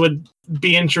things would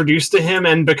be introduced to him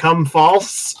and become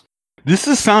false. This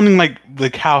is sounding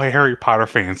like how Harry Potter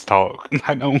fans talk.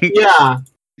 I don't. Yeah.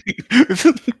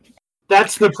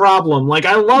 That's the problem. Like,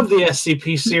 I love the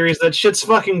SCP series. That shit's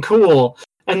fucking cool.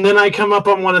 And then I come up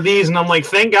on one of these, and I'm like,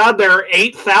 thank God there are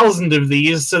 8,000 of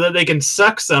these so that they can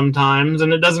suck sometimes,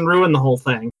 and it doesn't ruin the whole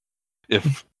thing.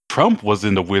 If Trump was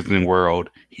in the Wizarding World,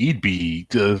 he'd be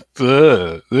just.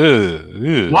 What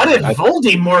if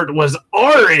Voldemort was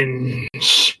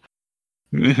orange?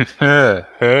 We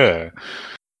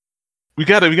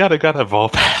gotta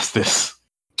evolve past this.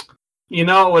 You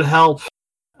know what would help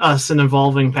us in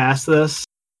evolving past this?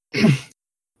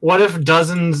 What if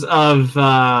dozens of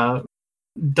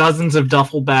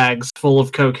duffel bags full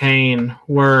of cocaine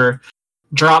were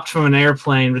dropped from an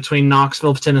airplane between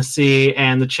Knoxville, Tennessee,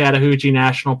 and the Chattahoochee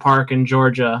National Park in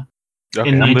Georgia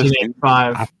in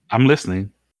 1985? I'm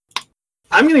listening.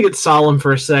 I'm going to get solemn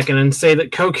for a second and say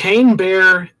that Cocaine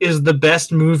Bear is the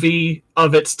best movie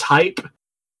of its type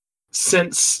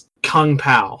since Kung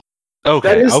Pao.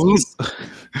 Okay, I was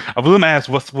going to ask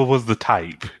what was the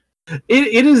type.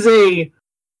 It is a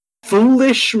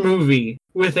foolish movie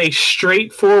with a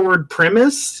straightforward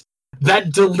premise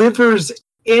that delivers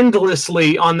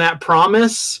endlessly on that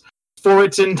promise for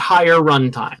its entire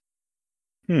runtime.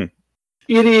 It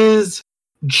is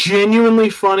genuinely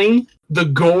funny. The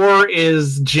gore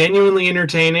is genuinely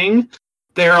entertaining.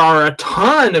 There are a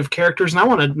ton of characters, and I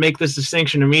want to make this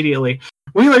distinction immediately.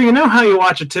 Wheeler, you know how you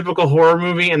watch a typical horror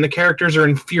movie and the characters are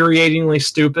infuriatingly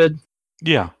stupid?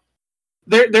 Yeah.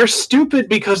 They're stupid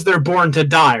because they're born to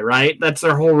die, right? That's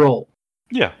their whole role.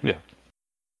 Yeah.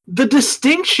 The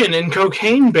distinction in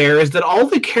Cocaine Bear is that all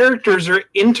the characters are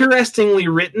interestingly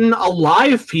written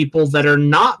alive people that are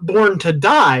not born to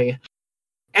die,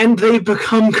 and they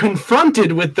become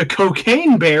confronted with the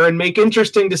Cocaine Bear and make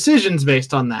interesting decisions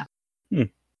based on that.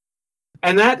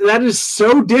 And that is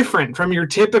so different from your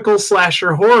typical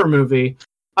slasher horror movie.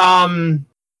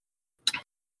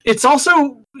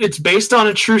 It's based on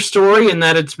a true story in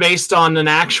that it's based on an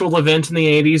actual event in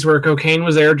the 80s where cocaine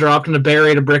was airdropped and a bear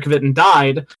ate a brick of it and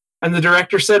died. And the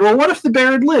director said, well, what if the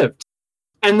bear had lived?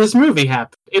 And this movie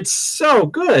happened. It's so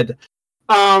good.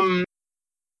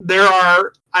 There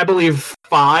are, I believe,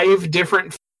 5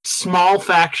 different small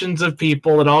factions of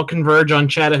people that all converge on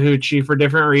Chattahoochee for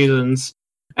different reasons.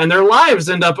 And their lives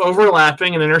end up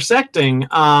overlapping and intersecting,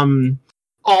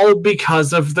 all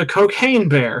because of the Cocaine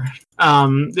Bear.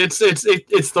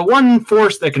 It's the one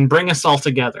force that can bring us all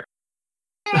together.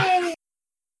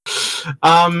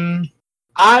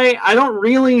 I don't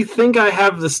really think I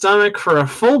have the stomach for a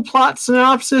full plot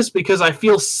synopsis because I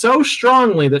feel so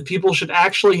strongly that people should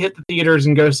actually hit the theaters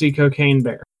and go see Cocaine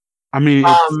Bear. I mean,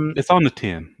 it's on the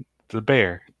tin. The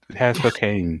bear. It has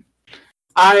cocaine.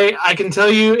 I can tell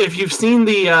you, if you've seen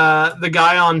the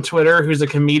guy on Twitter who's a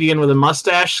comedian with a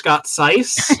mustache, Scott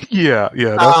Seiss. yeah.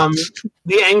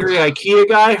 The angry IKEA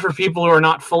guy, for people who are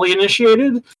not fully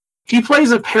initiated. He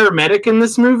plays a paramedic in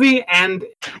this movie, and...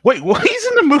 Wait, what? He's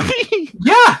in the movie?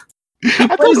 Yeah! He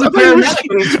plays a paramedic,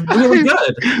 and he's really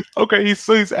good. Okay,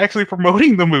 so he's actually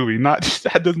promoting the movie, not just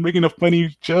making a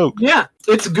funny joke. Yeah,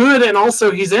 it's good, and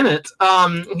also he's in it.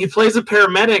 He plays a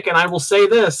paramedic, and I will say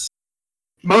this.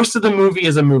 Most of the movie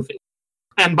is a movie.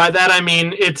 And by that I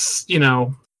mean it's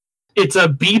a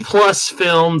B-plus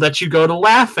film that you go to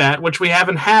laugh at, which we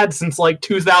haven't had since like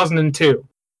 2002.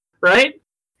 Right?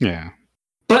 Yeah.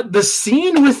 But the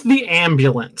scene with the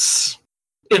ambulance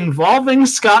involving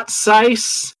Scott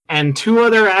Seiss and 2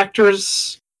 other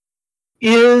actors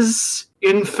is,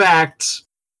 in fact,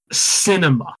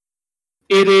 cinema.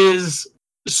 It is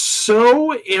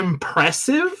so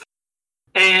impressive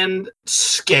and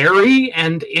scary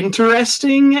and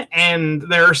interesting, and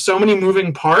there are so many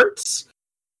moving parts.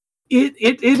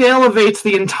 It elevates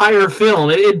the entire film.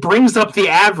 It brings up the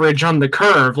average on the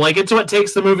curve. Like, it's what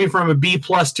takes the movie from a B+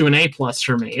 to an A+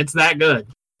 for me. It's that good.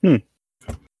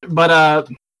 But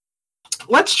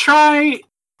let's try.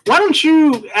 Why don't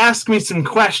you ask me some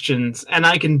questions and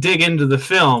I can dig into the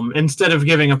film instead of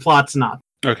giving a plot synopsis?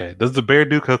 Okay. Does the bear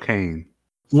do cocaine?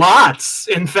 Lots.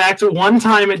 In fact, at one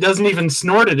time it doesn't even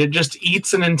snort it. It just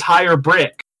eats an entire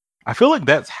brick. I feel like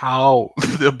that's how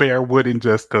the bear would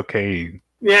ingest cocaine.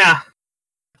 Yeah.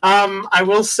 I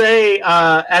will say,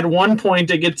 at one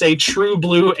point it gets a true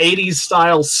blue 80s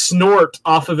style snort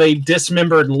off of a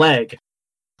dismembered leg.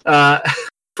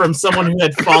 From someone who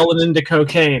had fallen into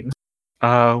cocaine.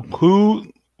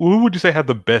 Who would you say had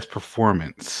the best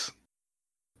performance?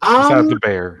 Besides the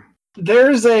bear.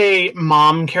 There's a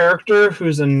mom character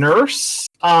who's a nurse.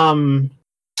 And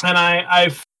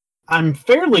I'm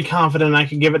fairly confident I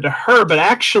could give it to her, but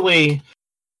actually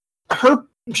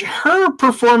her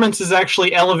performance is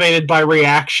actually elevated by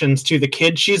reactions to the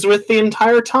kid she's with the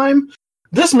entire time.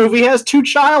 This movie has 2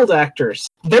 child actors.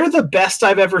 They're the best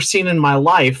I've ever seen in my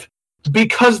life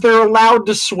because they're allowed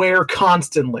to swear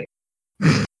constantly.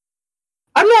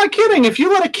 I I'm not kidding. If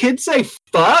you let a kid say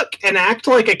fuck and act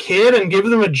like a kid and give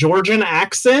them a Georgian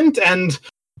accent and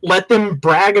let them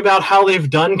brag about how they've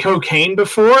done cocaine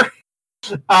before,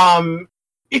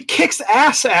 it kicks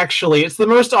ass, actually. It's the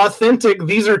most authentic,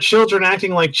 these are children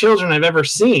acting like children I've ever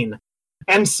seen.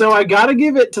 And so I gotta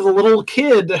give it to the little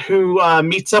kid who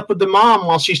meets up with the mom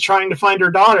while she's trying to find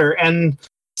her daughter and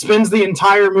spends the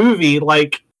entire movie,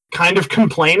 like, kind of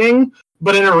complaining,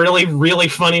 but in a really, really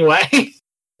funny way.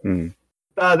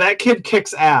 That kid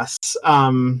kicks ass.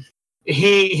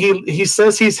 He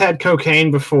says he's had cocaine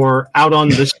before out on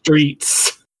the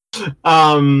streets.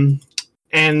 And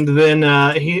then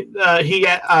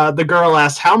the girl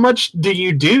asks, "How much do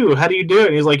you do? How do you do it?"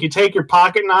 And he's like, "You take your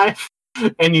pocket knife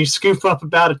and you scoop up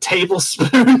about a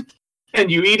tablespoon and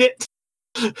you eat it."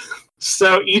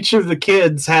 So each of the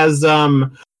kids has a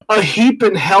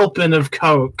heaping helping of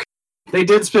coke. They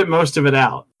did spit most of it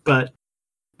out, but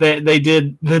they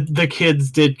did. The kids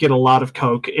did get a lot of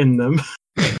coke in them.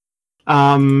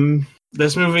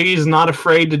 This movie is not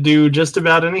afraid to do just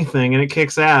about anything, and it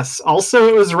kicks ass. Also,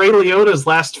 it was Ray Liotta's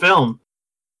last film.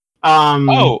 I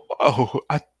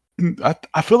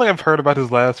feel like I've heard about his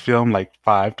last film like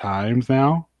 5 times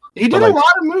now. He did a lot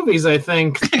of movies, I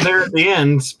think, there at the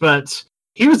end, but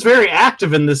he was very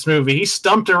active in this movie. He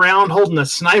stumped around holding a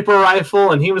sniper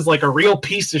rifle, and he was like a real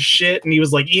piece of shit, and he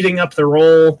was like eating up the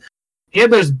role. He had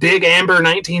those big amber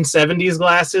 1970s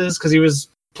glasses because he was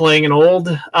playing an old.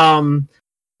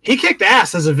 He kicked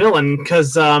ass as a villain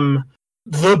because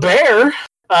the bear,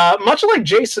 much like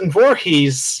Jason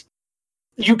Voorhees,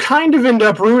 you kind of end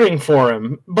up rooting for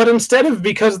him. But instead of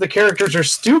because the characters are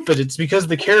stupid, it's because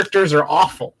the characters are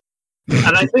awful.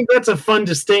 And I think that's a fun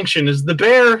distinction, is the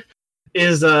bear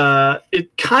is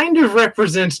it kind of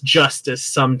represents justice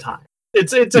sometimes.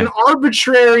 It's an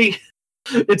arbitrary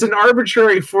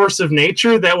force of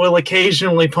nature that will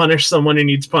occasionally punish someone who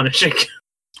needs punishing.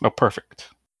 Oh, perfect.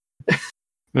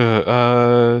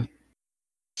 Let's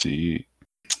see.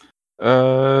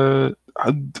 I'm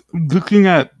looking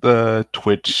at the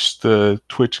Twitch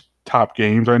top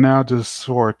games right now, just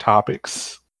for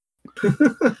topics.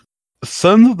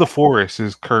 Sons of the Forest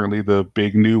is currently the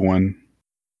big new one.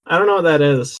 I don't know what that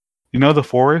is. You know The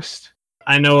Forest?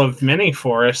 I know of many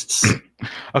forests.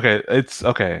 Okay.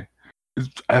 If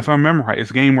I remember right, it's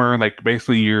a game where like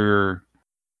basically you're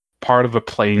part of a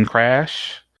plane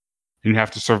crash and you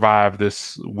have to survive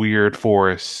this weird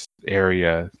forest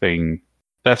area thing.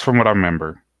 That's from what I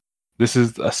remember. This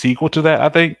is a sequel to that, I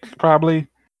think, probably.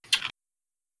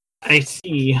 I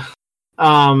see.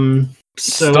 So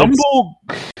Stumble.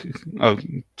 Oh,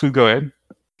 please go ahead.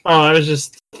 Oh, I was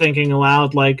just thinking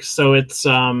aloud. Like, so it's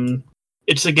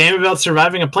a game about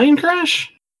surviving a plane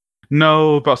crash.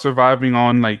 No, about surviving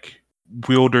on like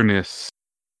wilderness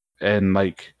and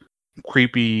like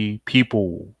creepy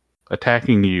people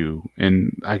attacking you,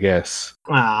 and I guess. If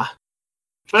I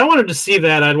wanted to see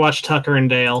that, I'd watch Tucker and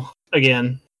Dale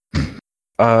again.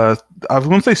 I was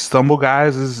going to say Stumble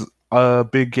Guys is a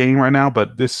big game right now,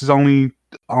 but this is only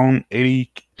on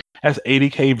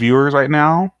 80K viewers right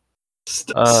now.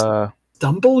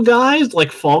 Stumble Guys?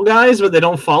 Like Fall Guys, but they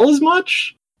don't fall as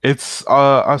much? It's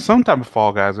some type of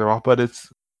Fall Guys are off, but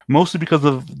it's mostly because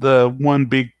of the one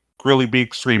really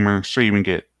big streamer streaming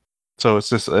it. So it's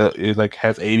just it like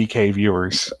has 80K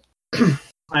viewers.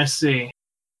 I see.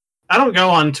 I don't go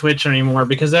on Twitch anymore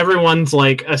because everyone's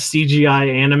like a CGI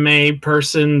anime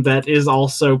person that is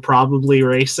also probably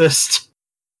racist.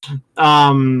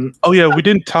 Oh yeah, we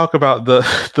didn't talk about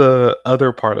the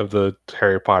other part of the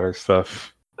Harry Potter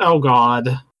stuff. Oh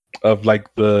God. Of like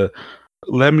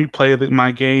let me play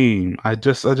my game. I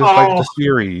just like the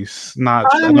series.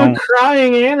 I'm a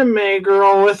crying anime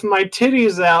girl with my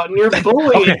titties out, and you're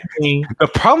bullying me. The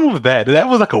problem with that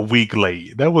was like a week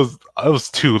late. That was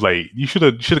too late. You should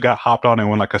have got hopped on it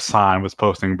when like a sign was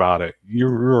posting about it.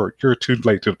 You're too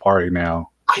late to the party now.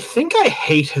 I think I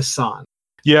hate Hassan.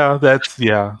 Yeah,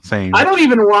 same. I don't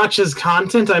even watch his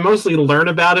content. I mostly learn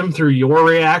about him through your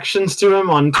reactions to him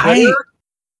on Twitter.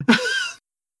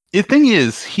 The thing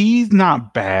is, he's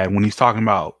not bad when he's talking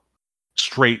about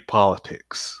straight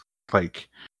politics. Like,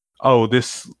 oh,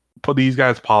 these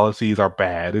guys' policies are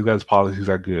bad. These guys' policies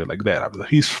are good. Like that.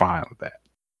 He's fine with that.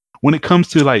 When it comes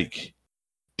to like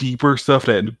deeper stuff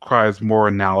that requires more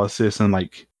analysis and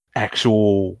like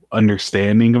actual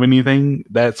understanding of anything,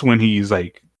 that's when he's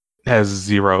like has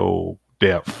zero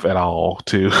depth at all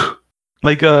to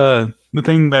like the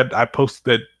thing that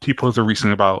he posted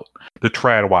recently about the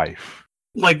trad wife.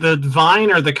 Like the Vine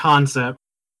or the concept?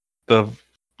 The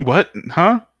what?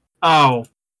 Huh? Oh,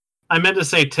 I meant to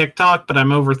say TikTok, but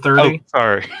I'm over 30. Oh,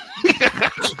 sorry.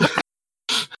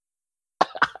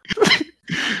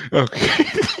 Okay.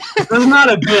 That's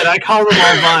not a bit. I call them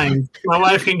all vines. My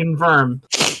wife can confirm.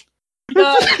 He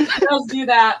does do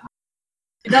that.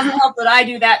 It doesn't help that I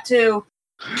do that too.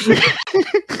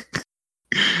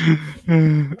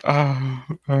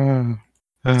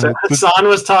 So Hassan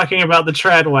was talking about the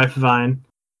Tradwife vine.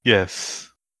 Yes.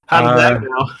 How did that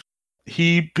go?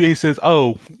 He says,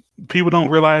 "Oh, people don't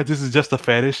realize this is just a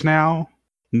fetish now.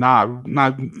 Not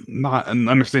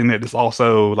understanding that it's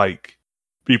also like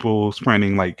people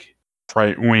spreading like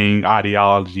right-wing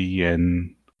ideology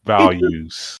and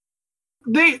values.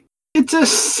 It's a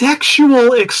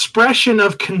sexual expression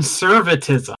of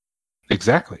conservatism.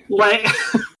 Exactly. Like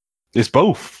it's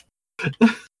both.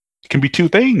 It can be two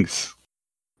things.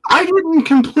 I didn't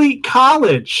complete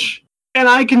college, and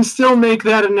I can still make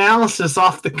that analysis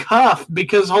off the cuff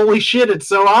because holy shit, it's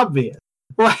so obvious.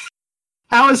 Like,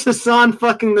 how is Hassan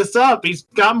fucking this up? He's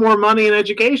got more money and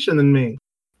education than me.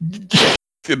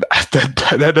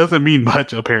 That doesn't mean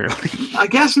much, apparently. I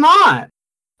guess not.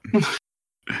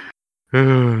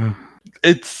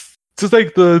 It's just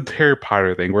like the Harry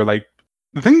Potter thing, where like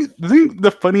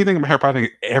the funny thing about Harry Potter thing,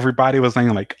 everybody was saying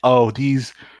like, "Oh,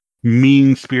 these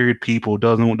mean-spirited people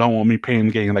don't want me paying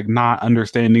the game," like not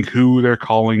understanding who they're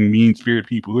calling mean-spirited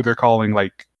people, who they're calling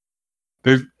like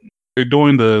they're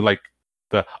doing the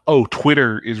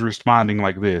Twitter is responding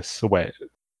like this. So what?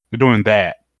 They're doing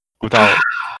that without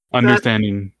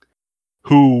understanding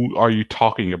who are you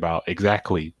talking about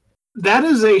exactly. That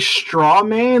is a straw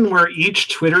man where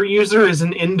each Twitter user is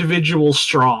an individual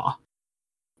straw.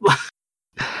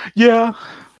 Yeah,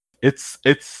 it's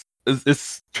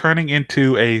turning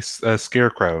into a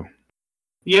scarecrow.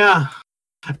 Yeah,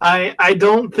 I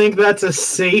don't think that's a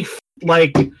safe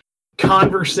like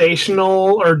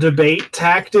conversational or debate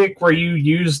tactic where you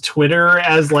use Twitter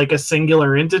as like a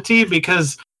singular entity,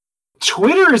 because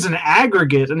Twitter is an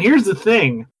aggregate. And here's the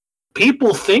thing.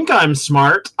 People think I'm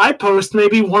smart. I post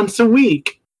maybe once a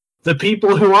week. The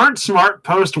people who aren't smart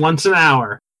post once an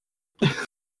hour.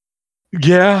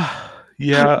 Yeah.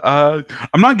 I'm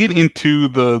not getting into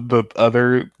the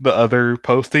other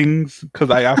postings because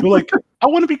I feel like I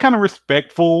want to be kind of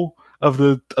respectful of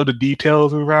the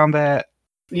details around that.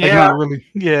 Yeah, like, not really.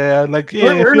 Yeah, like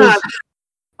yeah. We're not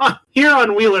here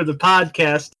on Wheeler the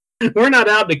podcast. We're not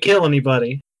out to kill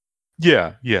anybody.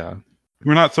 Yeah.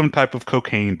 We're not some type of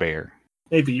cocaine bear.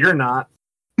 Maybe you're not.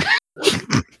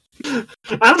 I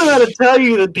don't know how to tell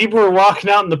you that people were walking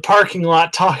out in the parking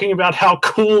lot talking about how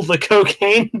cool the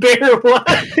cocaine bear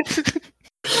was.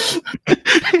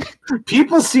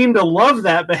 People seem to love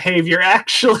that behavior,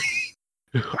 actually.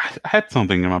 I had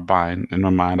something in my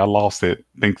mind. I lost it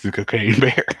thanks to cocaine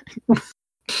bear.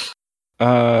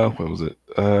 What was it?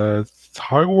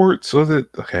 Hogwarts, was it?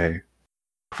 Okay.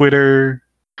 Twitter.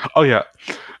 Oh yeah.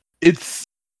 It's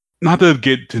not to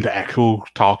get into actual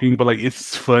talking, but like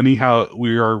it's funny how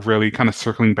we are really kind of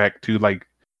circling back to like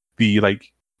the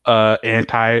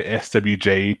anti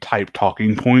SWJ type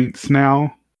talking points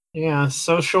now. Yeah,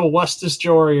 social Justice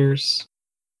Warriors.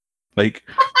 Like,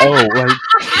 oh,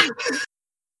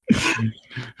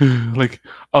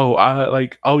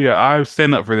 I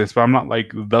stand up for this, but I'm not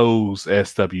like those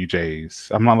SWJs.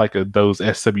 I'm not like those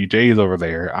SWJs over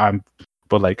there.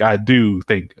 But like I do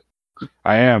think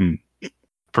I am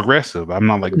progressive. I'm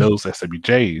not like those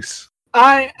SWJs.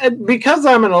 Because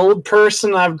I'm an old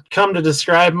person, I've come to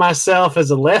describe myself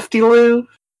as a lefty-loo,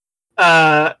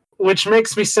 which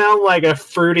makes me sound like a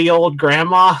fruity old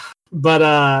grandma,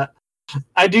 but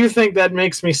I do think that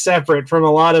makes me separate from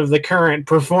a lot of the current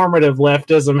performative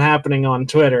leftism happening on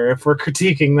Twitter, if we're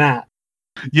critiquing that.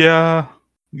 Yeah.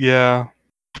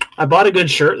 I bought a good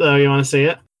shirt, though. You want to see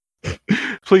it?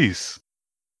 Please.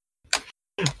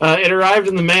 It arrived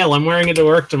in the mail. I'm wearing it to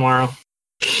work tomorrow.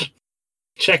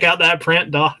 Check out that print,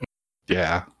 Doc.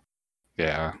 Yeah.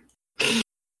 It's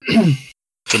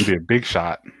gonna be a big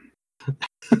shot.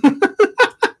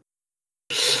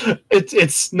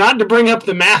 It's not to bring up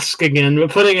the mask again,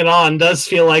 but putting it on does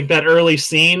feel like that early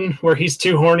scene where he's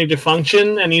too horny to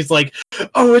function, and he's like,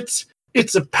 "Oh, it's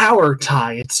a power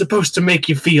tie. It's supposed to make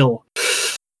you feel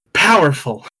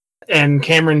powerful." And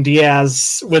Cameron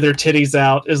Diaz, with her titties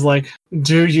out, is like,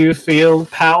 "Do you feel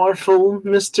powerful,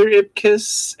 Mr.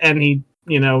 Ipkiss?" And he,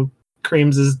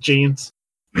 creams his jeans.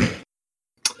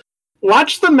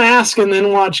 Watch The Mask and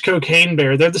then watch Cocaine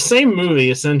Bear. They're the same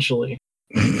movie, essentially.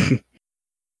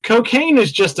 Cocaine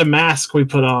is just a mask we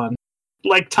put on.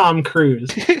 Like Tom Cruise.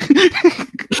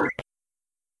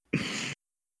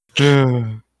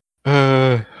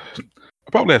 I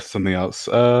probably have something else.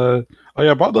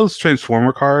 I bought those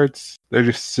Transformer cards. They're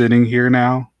just sitting here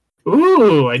now.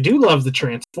 Ooh, I do love the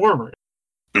Transformers.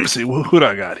 Let me see, who do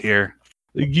I got here?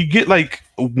 You get like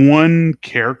one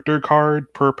character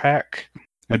card per pack,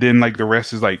 and then like the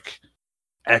rest is like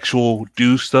actual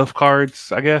do stuff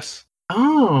cards, I guess.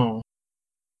 Oh.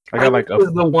 I got like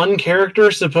is the one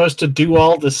character supposed to do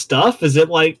all the stuff? Is it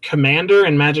like Commander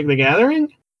in Magic the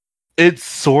Gathering? It's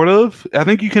sort of. I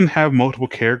think you can have multiple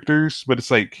characters, but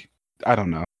it's like I don't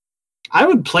know. I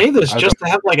would play this just to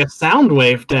have like a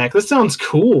Soundwave deck. This sounds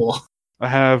cool. I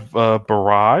have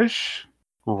Barrage,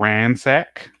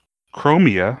 Ransack,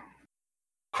 Chromia.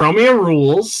 Chromia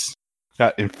rules.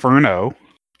 Got Inferno,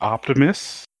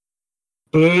 Optimus.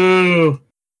 Boo.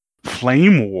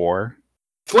 Flame War.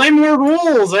 Flame War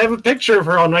rules. I have a picture of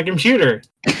her on my computer.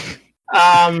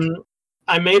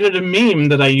 I made it a meme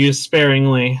that I use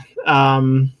sparingly.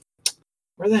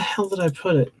 Where the hell did I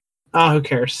put it? Oh, who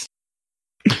cares?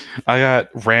 I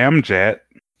got Ramjet.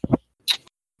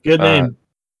 Good name.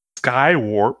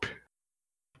 Skywarp.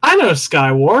 I know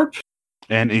Skywarp.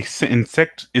 And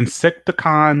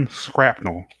Insecticon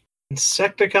Scrapnel.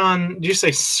 Insecticon. Did you say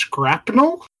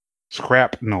Scrapnel?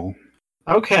 Scrapnel.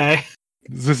 Okay.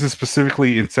 This is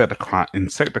specifically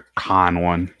Insecticon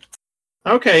one.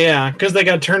 Okay, yeah, because they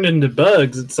got turned into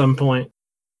bugs at some point.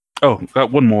 Oh,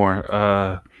 got one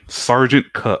more.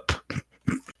 Sergeant Cup.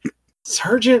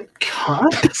 Sergeant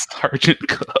Cup? Sergeant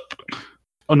Cup.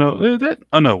 Oh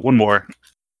no, one more.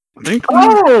 I think.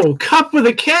 Cup with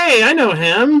a K. I know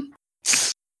him.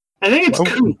 I think it's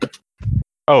Coop.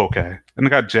 Oh, okay. And I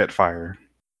got Jetfire.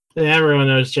 Yeah, everyone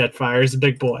knows Jetfire. He's a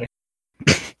big boy.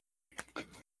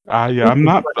 Yeah, I'm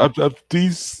not.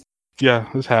 These. Yeah,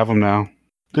 let's have them now.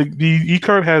 The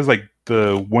E-card has like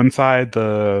the one side,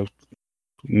 the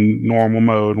normal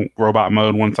mode, robot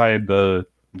mode, one side, the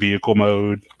vehicle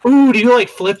mode. Ooh, do you like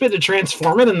flip it to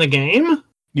transform it in the game?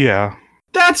 Yeah.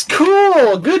 That's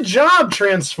cool! Good job,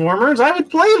 Transformers. I would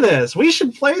play this. We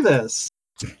should play this.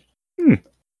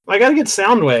 I gotta get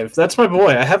Soundwave. That's my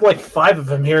boy. I have like 5 of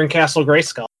them here in Castle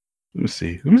Grayskull. Let me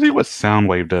see what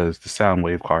Soundwave does. The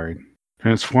Soundwave card.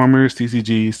 Transformers,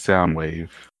 TCG, Soundwave.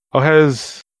 Oh, it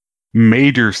has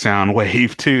Major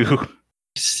Soundwave too.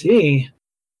 See.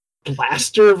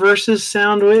 Blaster versus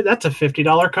Soundwave? That's a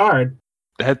 $50 card.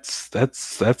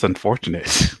 That's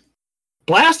unfortunate.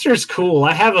 Blaster's cool.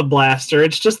 I have a Blaster.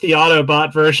 It's just the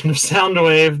Autobot version of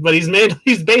Soundwave, but he's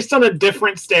based on a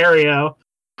different stereo.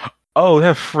 Oh, they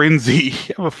have Frenzy.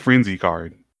 I have a Frenzy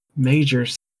card.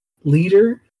 Majors.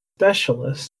 Leader,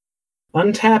 Specialist.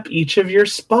 Untap each of your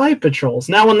spy patrols.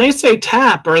 Now, when they say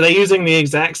tap, are they using the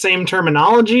exact same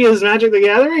terminology as Magic the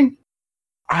Gathering?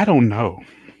 I don't know.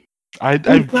 I've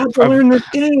learn this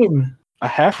game. I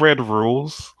half read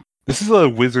rules. This is a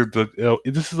wizard.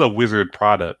 This is a wizard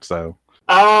product, so.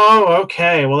 Oh,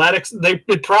 okay. Well,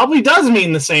 it probably does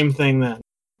mean the same thing then,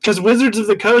 because Wizards of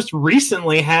the Coast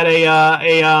recently had a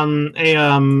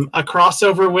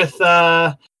crossover with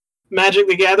Magic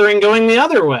the Gathering going the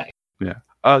other way. Yeah.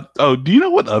 Do you know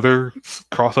what other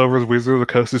crossovers Wizards of the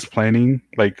Coast is planning,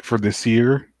 like for this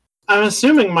year? I'm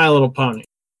assuming My Little Pony.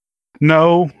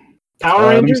 No. Power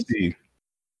Rangers. Let me see.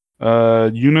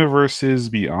 Universes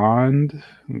Beyond.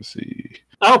 Let me see.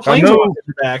 Oh, Planeswalkers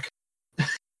are back.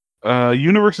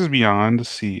 Universes Beyond. Let's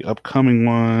see. Upcoming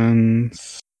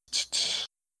ones.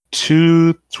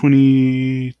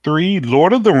 223.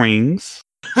 Lord of the Rings.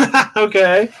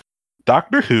 Okay.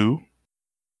 Doctor Who.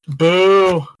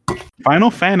 Boo.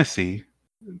 Final Fantasy.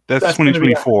 That's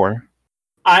 2024.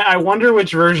 I wonder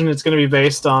which version it's going to be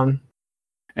based on.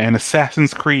 And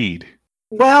Assassin's Creed.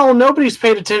 Well, nobody's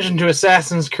paid attention to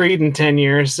Assassin's Creed in 10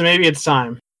 years, so maybe it's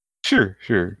time. Sure.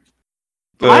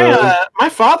 My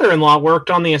father-in-law worked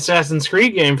on the Assassin's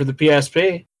Creed game for the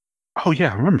PSP. Oh,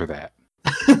 yeah, I remember that.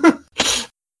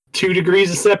 2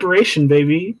 degrees of separation,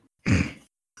 baby.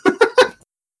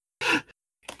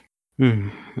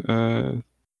 Let's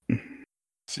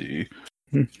see.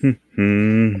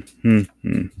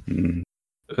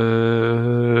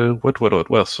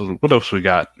 What else we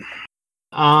got?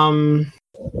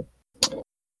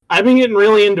 I've been getting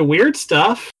really into weird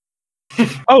stuff.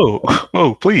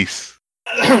 Oh, please.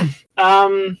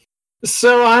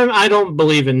 So I don't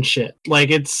believe in shit.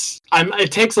 Like it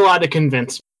takes a lot to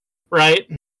convince me, right?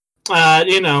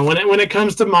 When it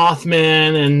comes to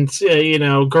Mothman and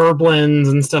Gerblins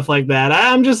and stuff like that,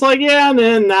 I'm just like, yeah,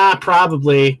 man, nah,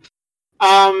 probably.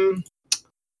 But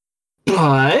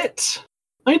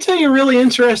let me tell you a really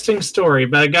interesting story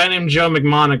about a guy named Joe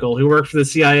McMoneagle who worked for the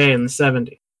CIA in the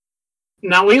 70s.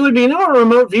 Now, Wheeler, do you know what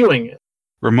remote viewing is?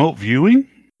 Remote viewing?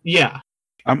 Yeah.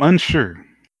 I'm unsure.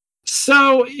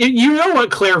 So, you know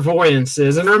what clairvoyance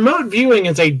is, and remote viewing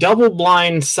is a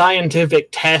double-blind scientific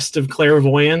test of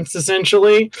clairvoyance,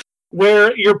 essentially.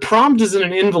 where your prompt is in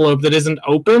an envelope that isn't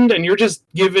opened, and you're just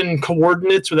given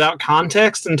coordinates without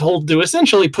context and told to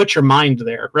essentially put your mind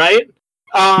there, right?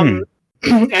 And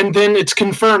then it's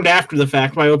confirmed after the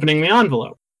fact by opening the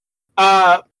envelope.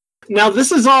 Now,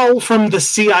 this is all from the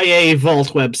CIA Vault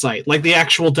website, like the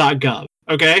actual .gov.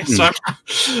 Okay, so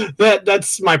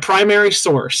that's my primary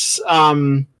source.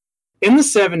 In the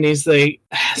 70s, they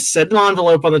set an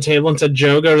envelope on the table and said,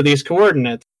 "Joe, go to these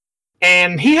coordinates."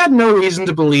 And he had no reason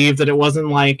to believe that it wasn't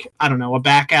like, I don't know, a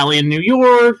back alley in New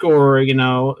York or, you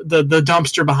know, the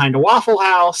dumpster behind a Waffle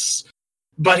House.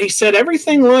 But he said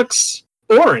everything looks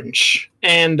orange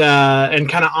and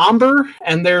kind of amber,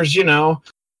 and there's, you know,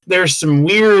 there's some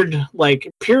weird,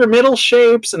 like, pyramidal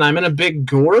shapes, and I'm in a big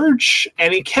gorge.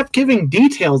 And he kept giving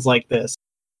details like this.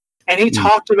 And he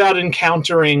talked about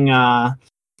encountering,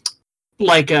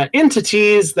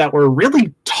 entities that were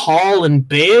really tall and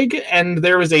big, and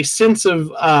there was a sense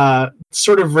of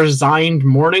sort of resigned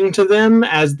mourning to them,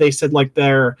 as they said, like,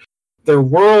 their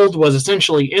world was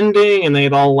essentially ending, and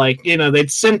they'd all, like, you know,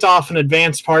 they'd sent off an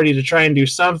advance party to try and do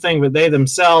something, but they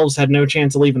themselves had no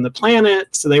chance of leaving the planet,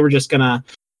 so they were just gonna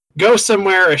go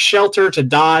somewhere, a shelter, to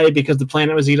die because the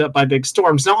planet was eaten up by big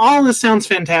storms. Now, all this sounds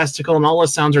fantastical, and all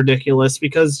this sounds ridiculous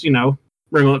because, you know,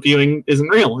 remote viewing isn't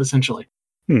real, essentially.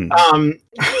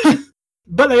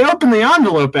 But they opened the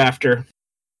envelope after,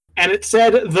 and it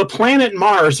said, "The planet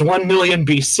Mars, 1 million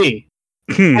BC."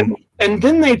 And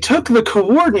then they took the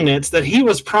coordinates that he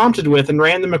was prompted with and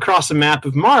ran them across a map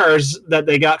of Mars that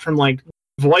they got from, like,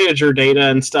 Voyager data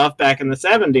and stuff back in the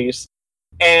 70s.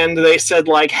 And they said,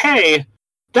 like, "Hey,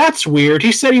 that's weird.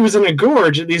 He said he was in a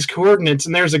gorge at these coordinates,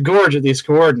 and there's a gorge at these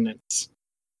coordinates."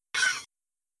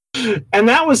 And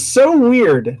that was so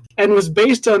weird, and was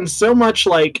based on so much,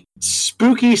 like,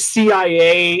 spooky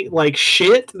CIA, like,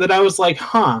 shit, that I was like,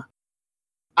 huh.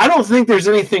 I don't think there's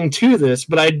anything to this,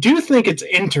 but I do think it's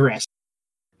interesting.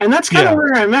 And that's kind of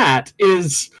where I'm at,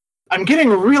 is I'm getting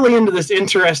really into this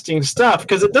interesting stuff,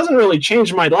 because it doesn't really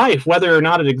change my life, whether or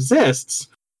not it exists.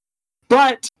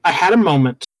 But I had a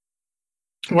moment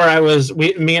where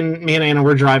me and Anna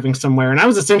were driving somewhere, and I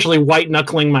was essentially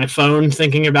white-knuckling my phone,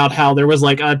 thinking about how there was,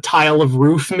 like, a tile of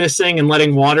roof missing and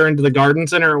letting water into the garden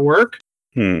center at work.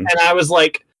 And I was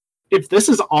like, if this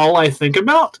is all I think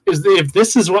about, if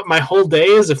this is what my whole day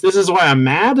is, if this is why I'm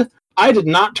mad, I did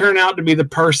not turn out to be the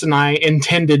person I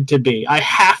intended to be. I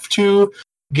have to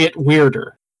get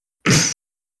weirder.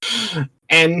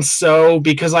 And so,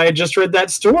 because I had just read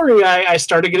that story, I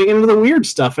started getting into the weird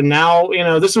stuff. And now, you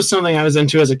know, this was something I was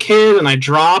into as a kid, and I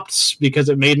dropped because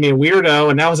it made me a weirdo.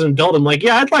 And now as an adult, I'm like,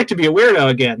 yeah, I'd like to be a weirdo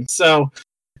again. So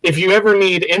if you ever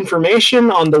need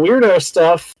information on the weirdo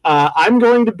stuff, I'm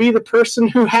going to be the person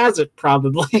who has it,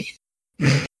 probably.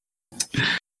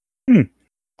 Convenient.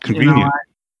 You know,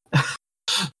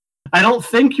 I don't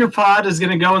think your pod is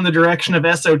going to go in the direction of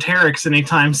esoterics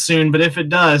anytime soon, but if it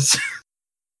does...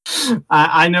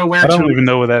 I know where. I don't even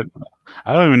know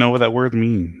what that word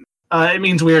means. It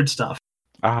means weird stuff.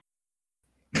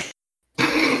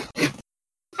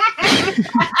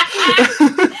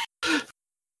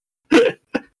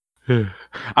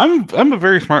 I'm a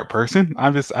very smart person. I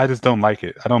just don't like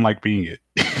it. I don't like being it.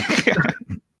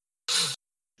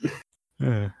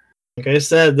 Like I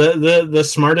said, the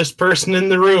smartest person in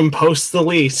the room posts the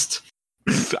least.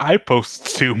 I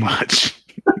post too much.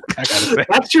 I gotta say.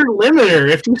 That's your limiter.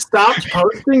 If you stopped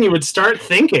posting, you would start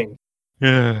thinking.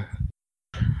 Yeah.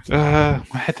 I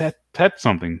had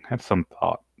some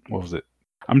thought. What was it?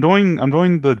 I'm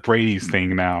doing the Brady's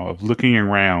thing now of looking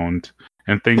around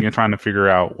and trying to figure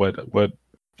out what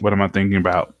am I thinking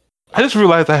about. I just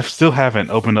realized I still haven't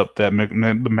opened up that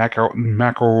the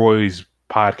McElroy's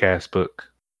podcast book.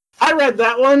 I read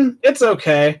that one. It's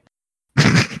okay.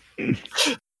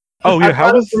 Oh yeah,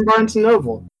 how was from Barnes and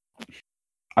Noble?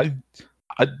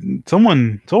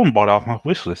 Someone bought off my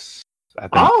wish list. I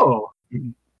think. Oh,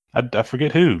 I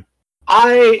forget who.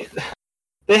 They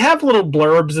have little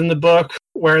blurbs in the book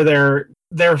where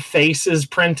their face is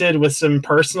printed with some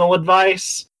personal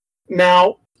advice.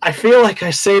 Now, I feel like I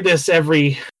say this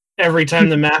every time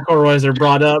the McElroys are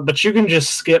brought up, but you can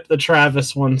just skip the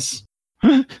Travis ones.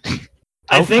 I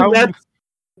think that's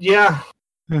yeah.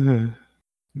 You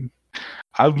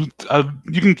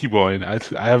can keep going. I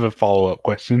have a follow-up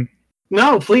question.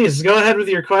 No, please go ahead with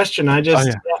your question. I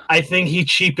think he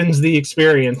cheapens the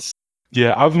experience.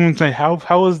 Yeah, I was going to say, how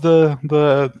was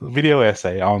the video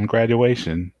essay on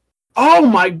graduation? Oh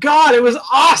my god, it was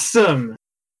awesome.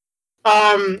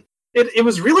 It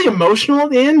was really emotional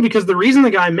at the end, because the reason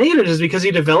the guy made it is because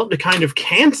he developed a kind of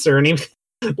cancer, and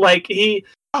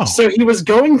so he was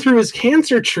going through his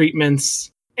cancer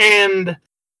treatments, and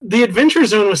the Adventure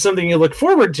Zone was something you look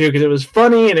forward to because it was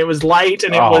funny and it was light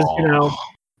and it was,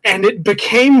 and it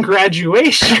became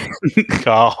Graduation.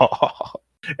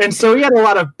 And so he had a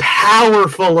lot of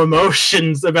powerful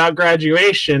emotions about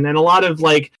Graduation and a lot of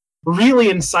like really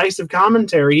incisive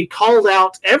commentary. He called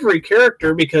out every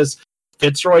character because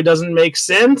Fitzroy doesn't make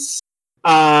sense.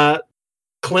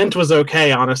 Clint was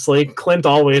okay, honestly. Clint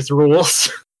always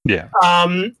rules. Yeah.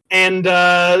 And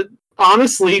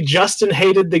honestly, Justin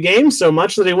hated the game so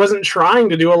much that he wasn't trying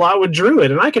to do a lot with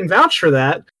Druid, and I can vouch for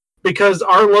that because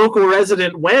our local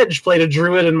resident Wedge played a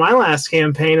Druid in my last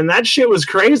campaign, and that shit was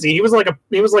crazy. He was like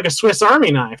a Swiss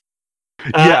Army knife.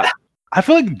 Yeah, I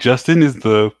feel like Justin is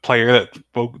the player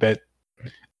that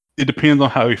it depends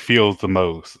on how he feels the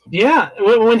most. Yeah,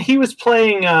 when he was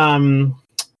playing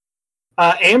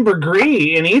Amber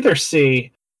Gree in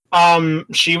Ethersea,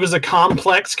 she was a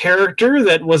complex character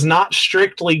that was not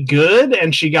strictly good,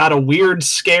 and she got a weird,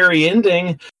 scary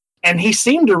ending, and he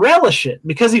seemed to relish it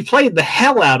because he played the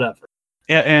hell out of her.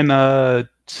 Yeah, and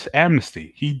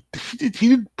Amnesty, he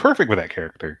did perfect with that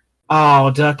character.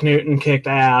 Oh, Duck Newton kicked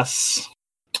ass.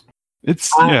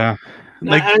 It's I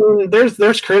mean,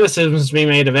 there's criticisms to be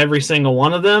made of every single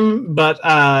one of them, but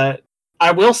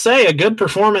I will say a good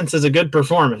performance is a good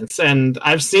performance, and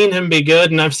I've seen him be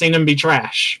good and I've seen him be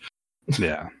trash.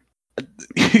 Yeah.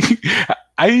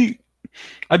 I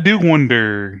do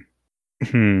wonder.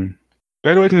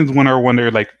 Graduation is one I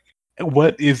wonder, like,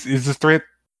 what is the threat?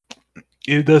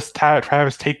 Does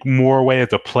Travis take more away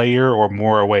as a player or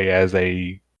more away as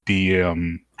a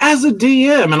DM? As a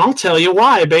DM, and I'll tell you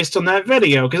why based on that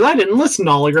video, because I didn't listen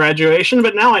to all of Graduation,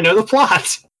 but now I know the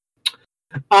plot.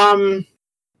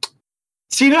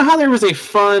 So you know how there was a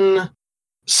fun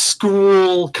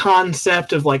school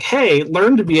concept of like, hey,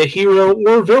 learn to be a hero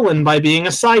or villain by being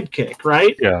a sidekick,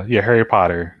 right? Yeah, Harry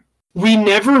Potter. We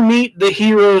never meet the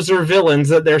heroes or villains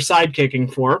that they're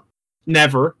sidekicking for.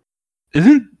 Never.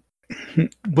 I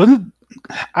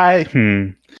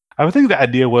would think the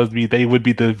idea was they would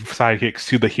be the sidekicks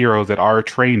to the heroes that are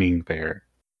training there.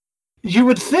 You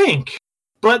would think,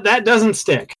 but that doesn't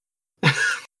stick.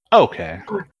 Okay.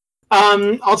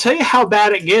 I'll tell you how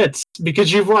bad it gets,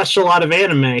 because you've watched a lot of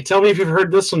anime. Tell me if you've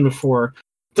heard this one before.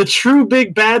 The true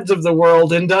big bads of the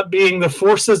world end up being the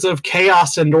forces of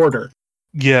chaos and order.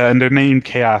 Yeah, and they're named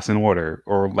Chaos and Order,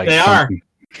 or like they something.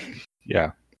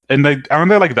 Yeah, and aren't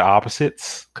they like the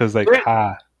opposites? Because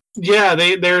yeah,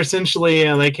 they're essentially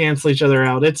they cancel each other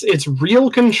out. It's real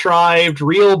contrived,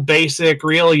 real basic,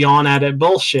 real yawn at it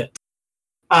bullshit.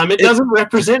 It doesn't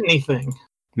represent anything.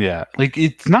 Yeah, like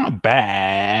it's not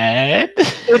bad.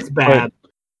 It's bad.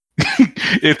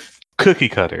 It's cookie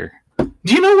cutter.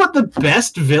 Do you know what the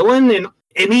best villain in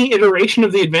any iteration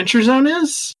of the Adventure Zone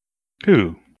is?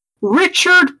 Who?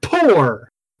 Richard Poor.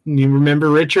 You remember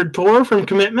Richard Poor from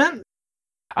Commitment?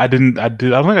 I didn't. I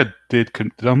did. I don't think I did.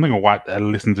 I don't think I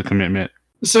listened to Commitment.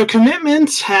 So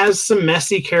Commitment has some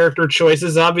messy character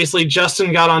choices. Obviously,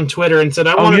 Justin got on Twitter and said,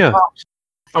 I want to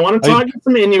talk to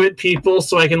some Inuit people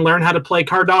so I can learn how to play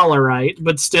Kardala right.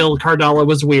 But still, Kardala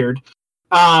was weird.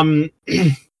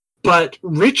 But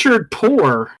Richard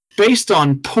Poor, based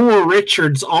on Poor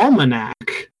Richard's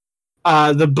Almanac,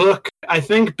 the book I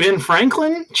think Ben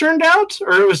Franklin churned out,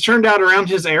 or it was churned out around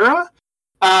his era,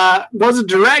 was a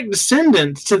direct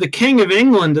descendant to the King of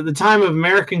England at the time of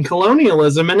American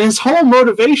colonialism, and his whole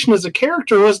motivation as a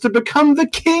character was to become the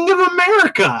King of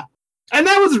America. And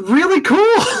that was really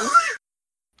cool.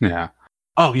 Yeah.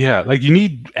 Oh, yeah. Like, you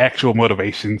need actual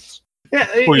motivations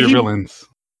for your villains.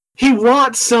 He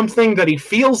wants something that he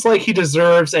feels like he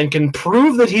deserves and can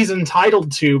prove that he's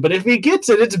entitled to, but if he gets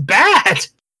it, it's bad.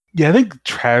 Yeah, I think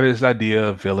Travis' idea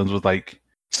of villains was like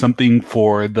something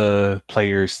for the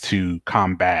players to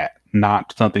combat,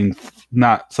 not something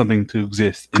to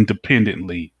exist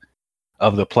independently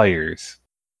of the players.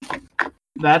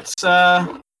 That's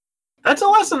a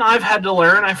lesson I've had to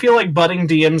learn. I feel like budding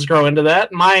DMs grow into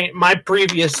that. My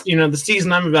previous, the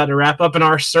season I'm about to wrap up in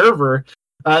our server,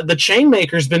 the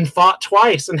Chainmaker's been fought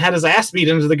twice and had his ass beat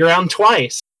into the ground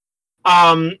twice.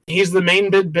 He's the main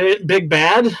big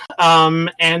bad,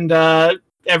 and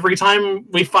every time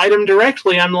we fight him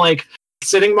directly, I'm like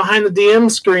sitting behind the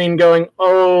DM screen going,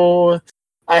 oh,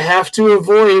 I have to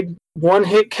avoid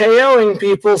one-hit KOing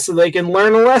people so they can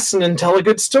learn a lesson and tell a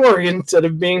good story instead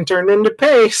of being turned into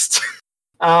paste.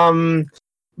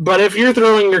 But if you're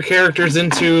throwing your characters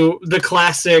into the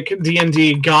classic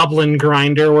D&D goblin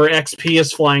grinder where XP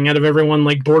is flying out of everyone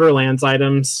like Borderlands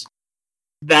items,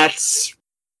 that's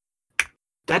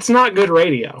not good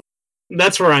radio.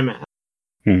 That's where I'm at.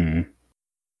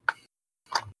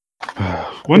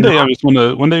 One day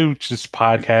just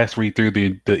podcast, read through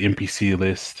the NPC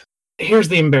list. Here's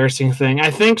the embarrassing thing. I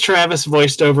think Travis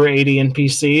voiced over 80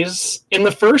 NPCs. In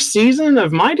the first season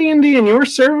of my D&D and your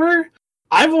server,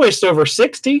 I voiced over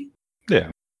 60. Yeah.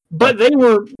 But they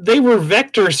were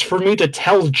vectors for me to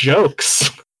tell jokes.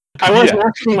 I wasn't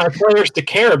asking my players to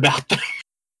care about them.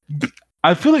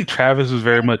 I feel like Travis was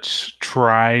very much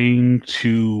trying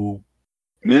to...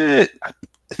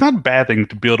 it's not a bad thing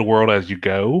to build a world as you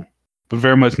go, but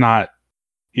very much not...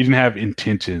 He didn't have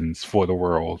intentions for the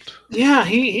world. Yeah,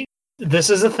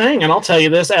 this is a thing, and I'll tell you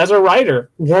this as a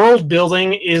writer. World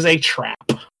building is a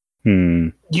trap.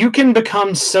 You can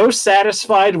become so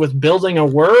satisfied with building a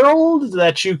world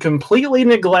that you completely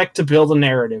neglect to build a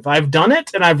narrative. I've done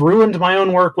it, and I've ruined my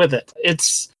own work with it.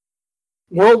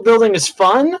 World building is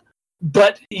fun,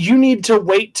 but you need to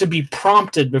wait to be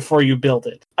prompted before you build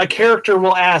it. A character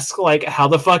will ask, like, how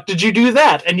the fuck did you do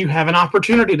that? And you have an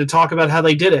opportunity to talk about how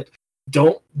they did it.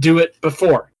 Don't do it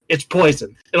before. It's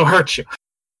poison. It'll hurt you.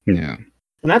 Yeah.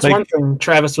 And that's one thing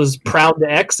Travis was proud to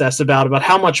excess about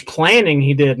how much planning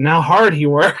he did and how hard he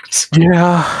worked.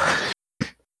 Yeah.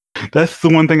 That's the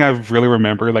one thing I really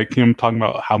remember, like him talking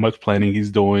about how much planning he was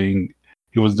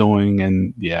doing,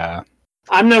 and yeah.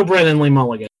 I'm no Brennan Lee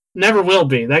Mulligan. Never will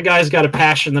be. That guy's got a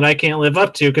passion that I can't live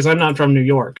up to because I'm not from New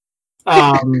York.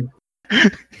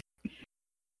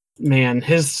 Man,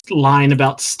 his line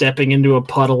about stepping into a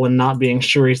puddle and not being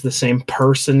sure he's the same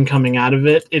person coming out of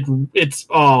it, it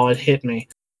hit me.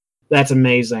 That's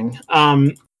amazing.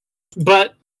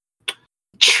 But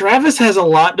Travis has a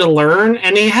lot to learn,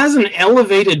 and he has an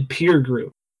elevated peer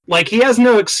group. Like, he has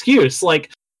no excuse.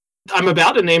 Like, I'm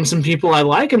about to name some people I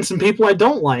like and some people I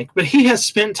don't like, but he has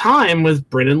spent time with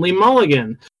Brennan Lee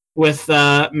Mulligan, with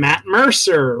Matt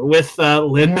Mercer, with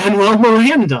Lin-Manuel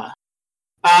Miranda.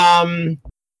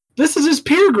 This is his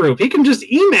peer group. He can just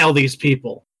email these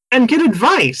people and get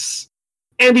advice.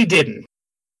 And he didn't.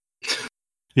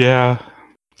 Yeah.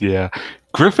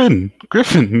 Griffin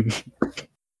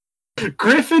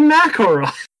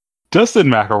McElroy. Justin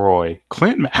McElroy.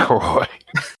 Clint McElroy.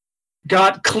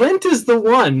 God, Clint is the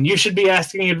one you should be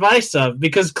asking advice of,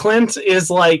 because Clint is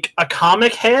like a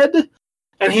comic head,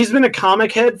 and he's been a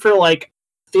comic head for like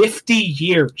 50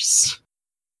 years.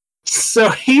 So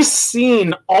he's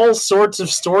seen all sorts of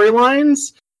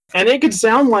storylines, and it could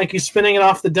sound like he's spinning it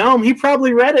off the dome. He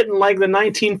probably read it in like the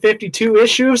 1952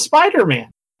 issue of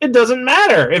Spider-Man. It doesn't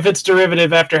matter if it's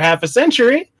derivative after half a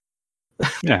century.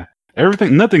 Yeah,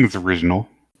 nothing's original.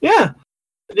 Yeah,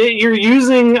 you're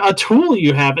using a tool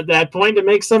you have at that point to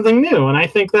make something new, and I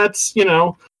think that's,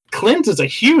 Clint is a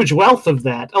huge wealth of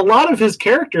that. A lot of his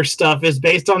character stuff is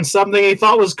based on something he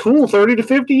thought was cool 30 to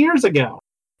 50 years ago.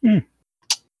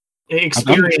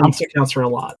 Experience accounts for a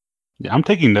lot. Yeah, I'm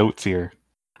taking notes here.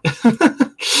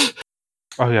 Oh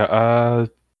yeah.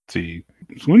 Let's see.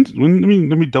 When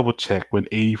let me double check when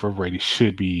 80 for Brady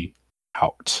should be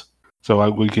out,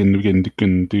 so we can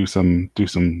do some.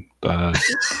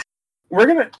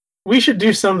 We should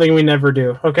do something we never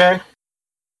do. Okay.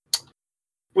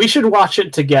 We should watch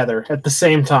it together at the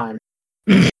same time.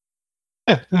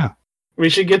 Yeah. We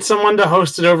should get someone to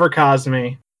host it over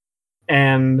Cosme,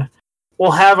 and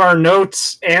we'll have our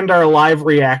notes and our live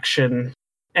reaction,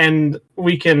 and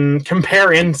we can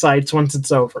compare insights once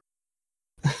it's over.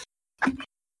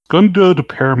 Going to go to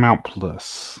Paramount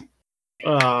Plus.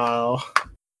 Oh.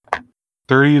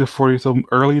 30 to 40, so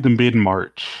early to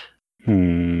mid-March.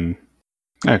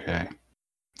 Okay.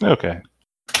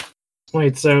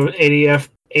 Wait, so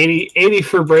 80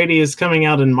 for Brady is coming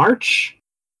out in March?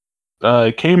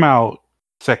 It came out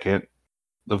 2nd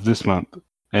of this month,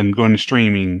 and going to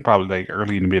streaming probably like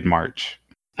early to mid-March.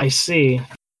 I see.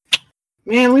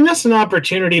 Man, we missed an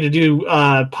opportunity to do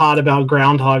a pod about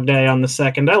Groundhog Day on the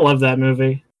 2nd. I love that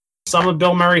movie. Some of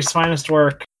Bill Murray's finest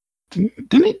work.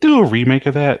 Didn't he do a remake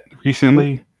of that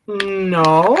recently?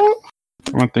 No.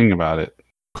 One thing about it.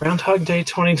 Groundhog Day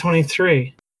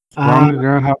 2023.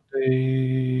 Groundhog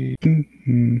Day.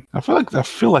 I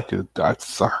feel like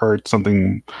I heard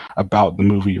something about the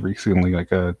movie recently,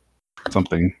 like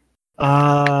something.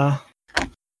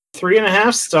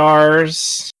 3.5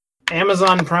 stars.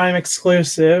 Amazon Prime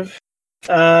exclusive.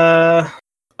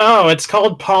 It's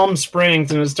called Palm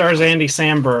Springs, and it stars Andy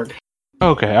Samberg.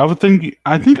 Okay,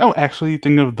 I think I'll actually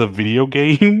think of the video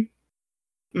game.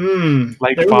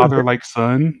 Like Father, Like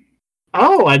Son.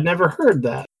 Oh, I'd never heard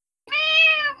that.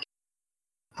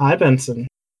 Hi, Benson.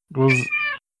 It was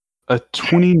a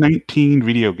 2019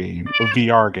 video game, a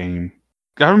VR game.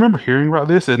 I remember hearing about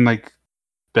this, and like,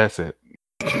 that's it.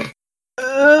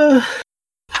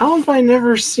 How have I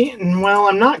never seen? Well,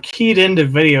 I'm not keyed into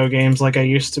video games like I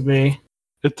used to be.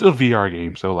 It's a VR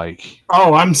game, so like.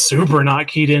 Oh, I'm super not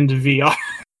keyed into VR.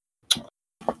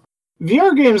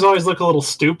 VR games always look a little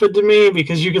stupid to me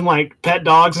because you can like pet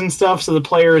dogs and stuff, so the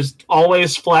player is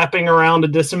always flapping around a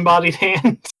disembodied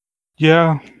hand.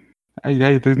 Yeah,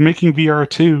 they're making VR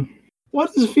too.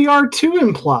 What does VR 2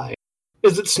 imply?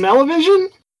 Is it smell-o-vision?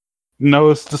 No,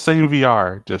 it's the same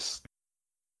VR, just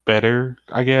better,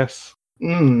 I guess.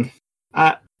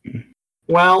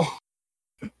 Well,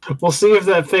 we'll see if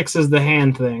that fixes the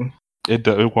hand thing. It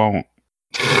won't.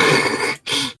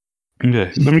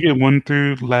 Yeah, let me get one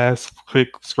through last quick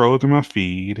scroll through my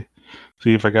feed,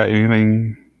 see if I got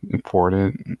anything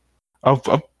important. I'm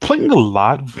playing a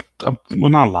lot. Well,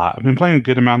 not a lot. I've been playing a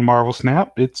good amount of Marvel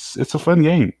Snap. It's a fun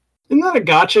game. Isn't that a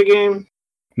gacha game?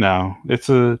 No,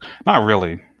 not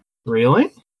really.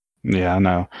 Really? Yeah,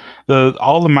 no.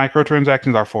 All the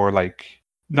microtransactions are for like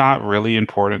not really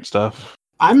important stuff.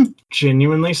 I'm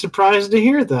genuinely surprised to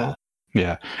hear that.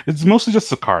 Yeah, it's mostly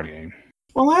just a card game.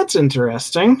 Well, that's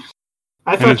interesting.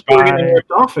 I thought you were getting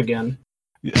ripped off again.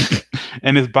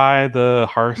 And it's by the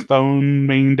Hearthstone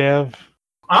main dev.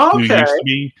 Oh, okay. Who used to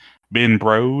be Ben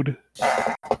Brode.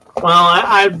 Well,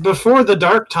 I before the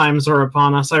dark times were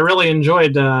upon us, I really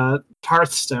enjoyed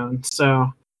Hearthstone,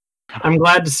 so I'm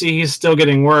glad to see he's still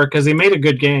getting work because he made a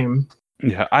good game.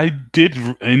 Yeah, I did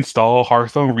install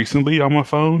Hearthstone recently on my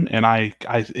phone, and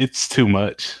it's too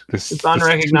much. It's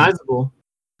unrecognizable.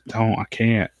 I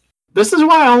can't. This is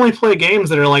why I only play games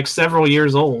that are like several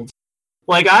years old.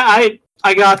 Like I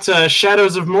got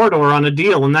Shadows of Mordor on a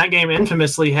deal, and that game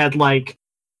infamously had like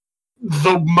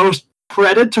the most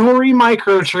predatory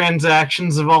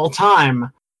microtransactions of all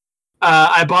time.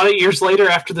 I bought it years later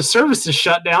after the services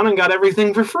shut down and got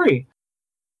everything for free.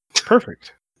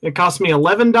 Perfect. It cost me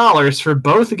 $11 for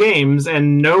both games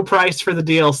and no price for the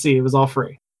DLC. It was all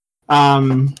free.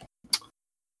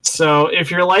 So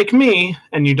if you're like me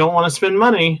and you don't want to spend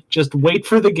money, just wait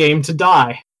for the game to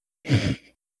die.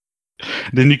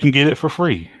 Then you can get it for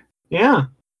free. Yeah.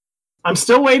 I'm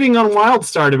still waiting on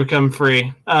WildStar to become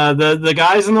free. The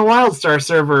guys in the WildStar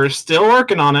server are still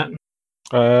working on it.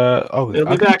 It'll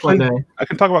be back one day. I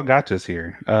can talk about gachas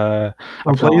here. I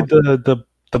played the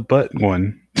butt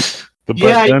one. The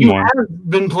butt gun you one. have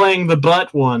been playing the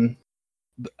butt one.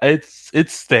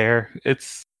 It's there.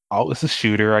 It's a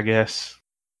shooter, I guess.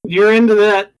 You're into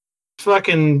that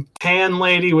fucking tan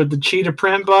lady with the cheetah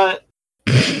print butt?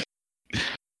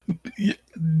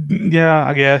 Yeah,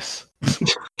 I guess.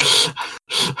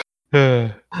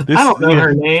 I don't know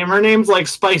her name. Her name's like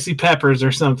Spicy Peppers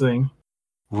or something.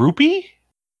 Rupee?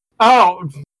 Oh,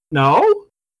 no?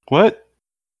 What?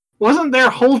 Wasn't their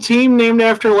whole team named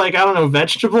after, like, I don't know,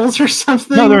 vegetables or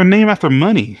something? No, they're named after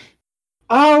money.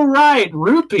 Oh, right.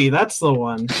 Rupee, that's the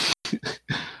one.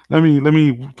 Let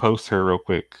me post her real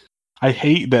quick. I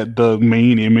hate that the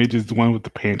main image is the one with the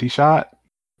panty shot.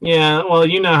 Yeah, well,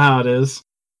 you know how it is.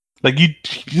 Like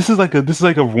this is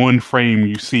like a one frame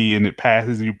you see and it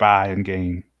passes you by in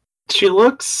game. She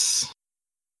looks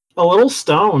a little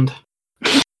stoned.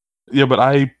 Yeah, but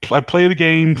I played the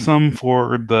game some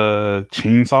for the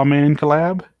Chainsaw Man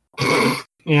collab.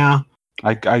 Yeah.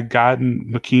 I got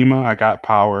Makima, I got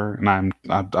Power, and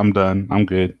I'm done. I'm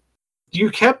good. You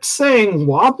kept saying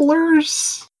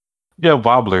Wobblers? Yeah,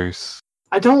 Wobblers.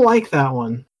 I don't like that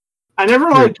one. I never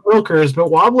liked Wilkers,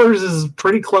 but Wobblers is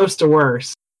pretty close to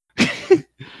worse. Let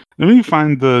me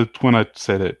find the when I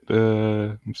said it.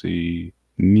 Let's see.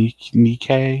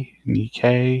 Nikkei.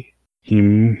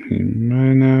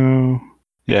 Himano.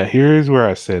 Yeah, here's where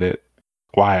I said it.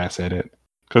 Why I said it.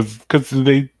 Because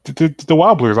the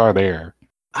Wobblers are there.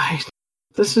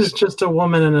 This is just a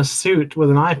woman in a suit with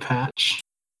an eye patch.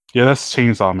 Yeah, that's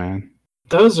Chainsaw Man.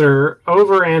 Those are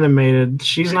over animated.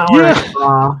 She's not wearing a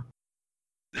bra.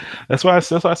 That's why I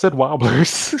said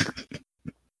Wobblers.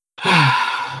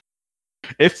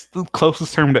 It's the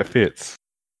closest term that fits.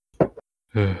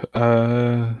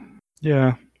 Yeah.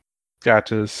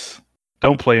 Gachas.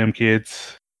 Don't play them,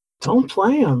 kids. Don't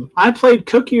play them. I played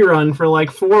Cookie Run for like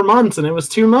 4 months and it was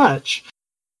too much.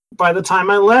 By the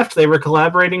time I left, they were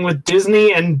collaborating with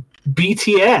Disney and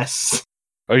BTS.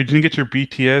 Oh, you didn't get your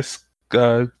BTS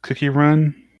Cookie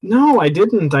Run? No, I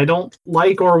didn't. I don't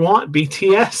like or want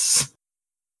BTS.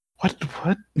 What?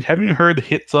 Haven't you heard the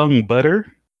hit song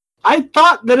Butter? I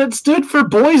thought that it stood for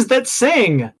Boys That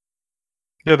Sing.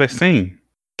 Yeah, they sing.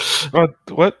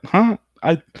 What? Huh?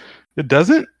 It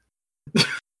doesn't?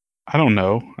 I don't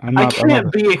know. I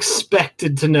can't be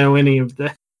expected to know any of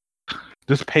that.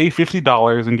 Just pay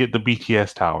 $50 and get the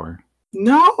BTS tower.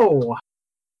 No.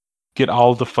 Get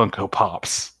all the Funko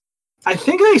Pops. I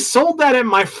think they sold that at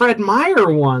my Fred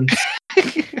Meyer once.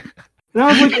 And I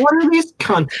was like, what are these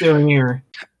cunts doing here?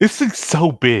 This thing's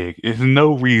so big. There's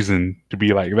no reason to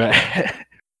be like that.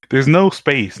 There's no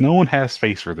space. No one has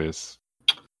space for this.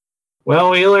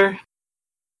 Well, Wheeler,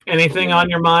 anything on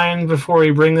your mind before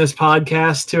we bring this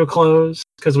podcast to a close?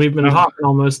 Because we've been talking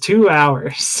almost 2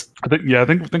 hours. I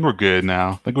think we're good now.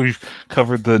 I think we've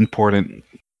covered the important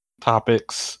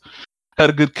topics. Had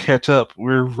a good catch up.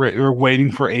 We're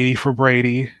waiting for 80 for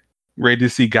Brady. Ready to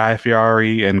see Guy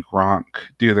Fieri and Gronk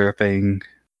do their thing.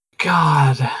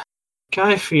 God,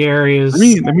 Guy Fieri is.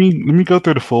 Let me go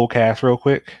through the full cast real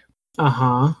quick.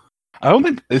 I don't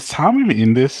think is Tom even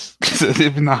in this.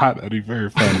 If not, that'd be very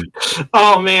funny.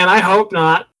 Oh man, I hope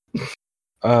not.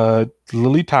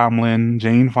 Lily Tomlin,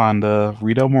 Jane Fonda,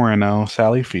 Rita Moreno,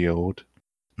 Sally Field,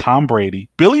 Tom Brady,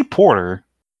 Billy Porter.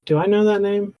 Do I know that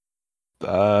name?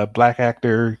 Black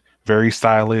actor, very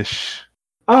stylish.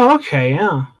 Oh, okay,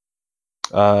 yeah.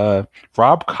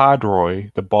 Rob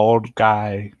Codroy, the bald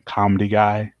guy, comedy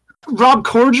guy. Rob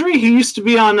Corddry, he used to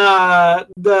be on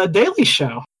the Daily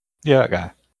Show. Yeah, that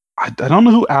guy. I don't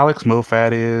know who Alex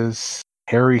Moffat is.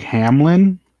 Harry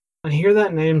Hamlin. I hear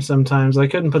that name sometimes. I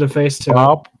couldn't put a face to it.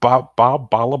 Bob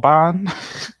Balaban.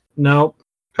 Nope.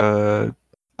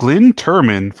 Glenn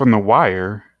Turman from The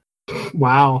Wire.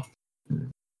 Wow.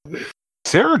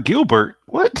 Sarah Gilbert.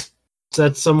 What? Is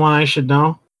that someone I should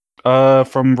know?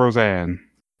 From Roseanne.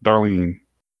 Darlene.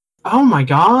 Oh my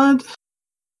god.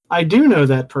 I do know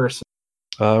that person.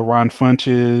 Ron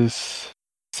Funches.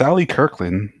 Sally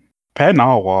Kirkland. Patton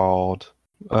Oswalt.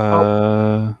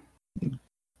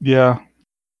 Yeah.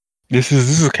 This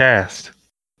is a cast.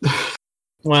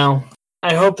 Well,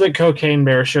 I hope that Cocaine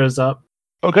Bear shows up.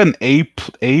 Oh, got an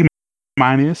A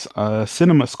minus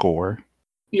cinema score.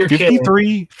 You're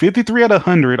 53 out of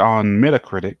 100 on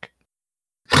Metacritic.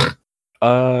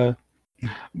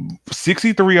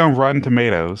 63 on Rotten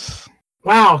Tomatoes.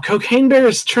 Wow, Cocaine Bear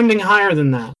is trending higher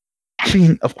than that. I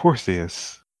mean, of course it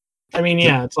is. I mean,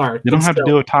 yeah, it's art. You don't have to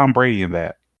deal with Tom Brady in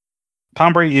that.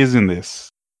 Tom Brady is in this.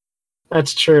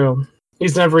 That's true.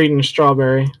 He's never eaten a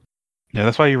strawberry. Yeah,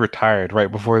 that's why he retired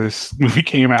right before this movie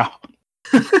came out.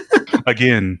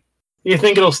 Again. You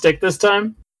think it'll stick this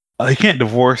time? He can't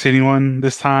divorce anyone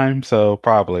this time, so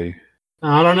probably.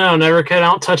 I don't know. Never count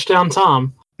out Touchdown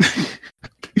Tom.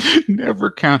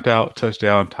 Never count out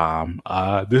Touchdown Tom.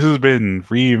 This has been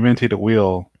Reinventing the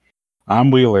Wheel.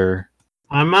 I'm Wheeler.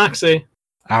 I'm Moxie.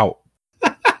 Out.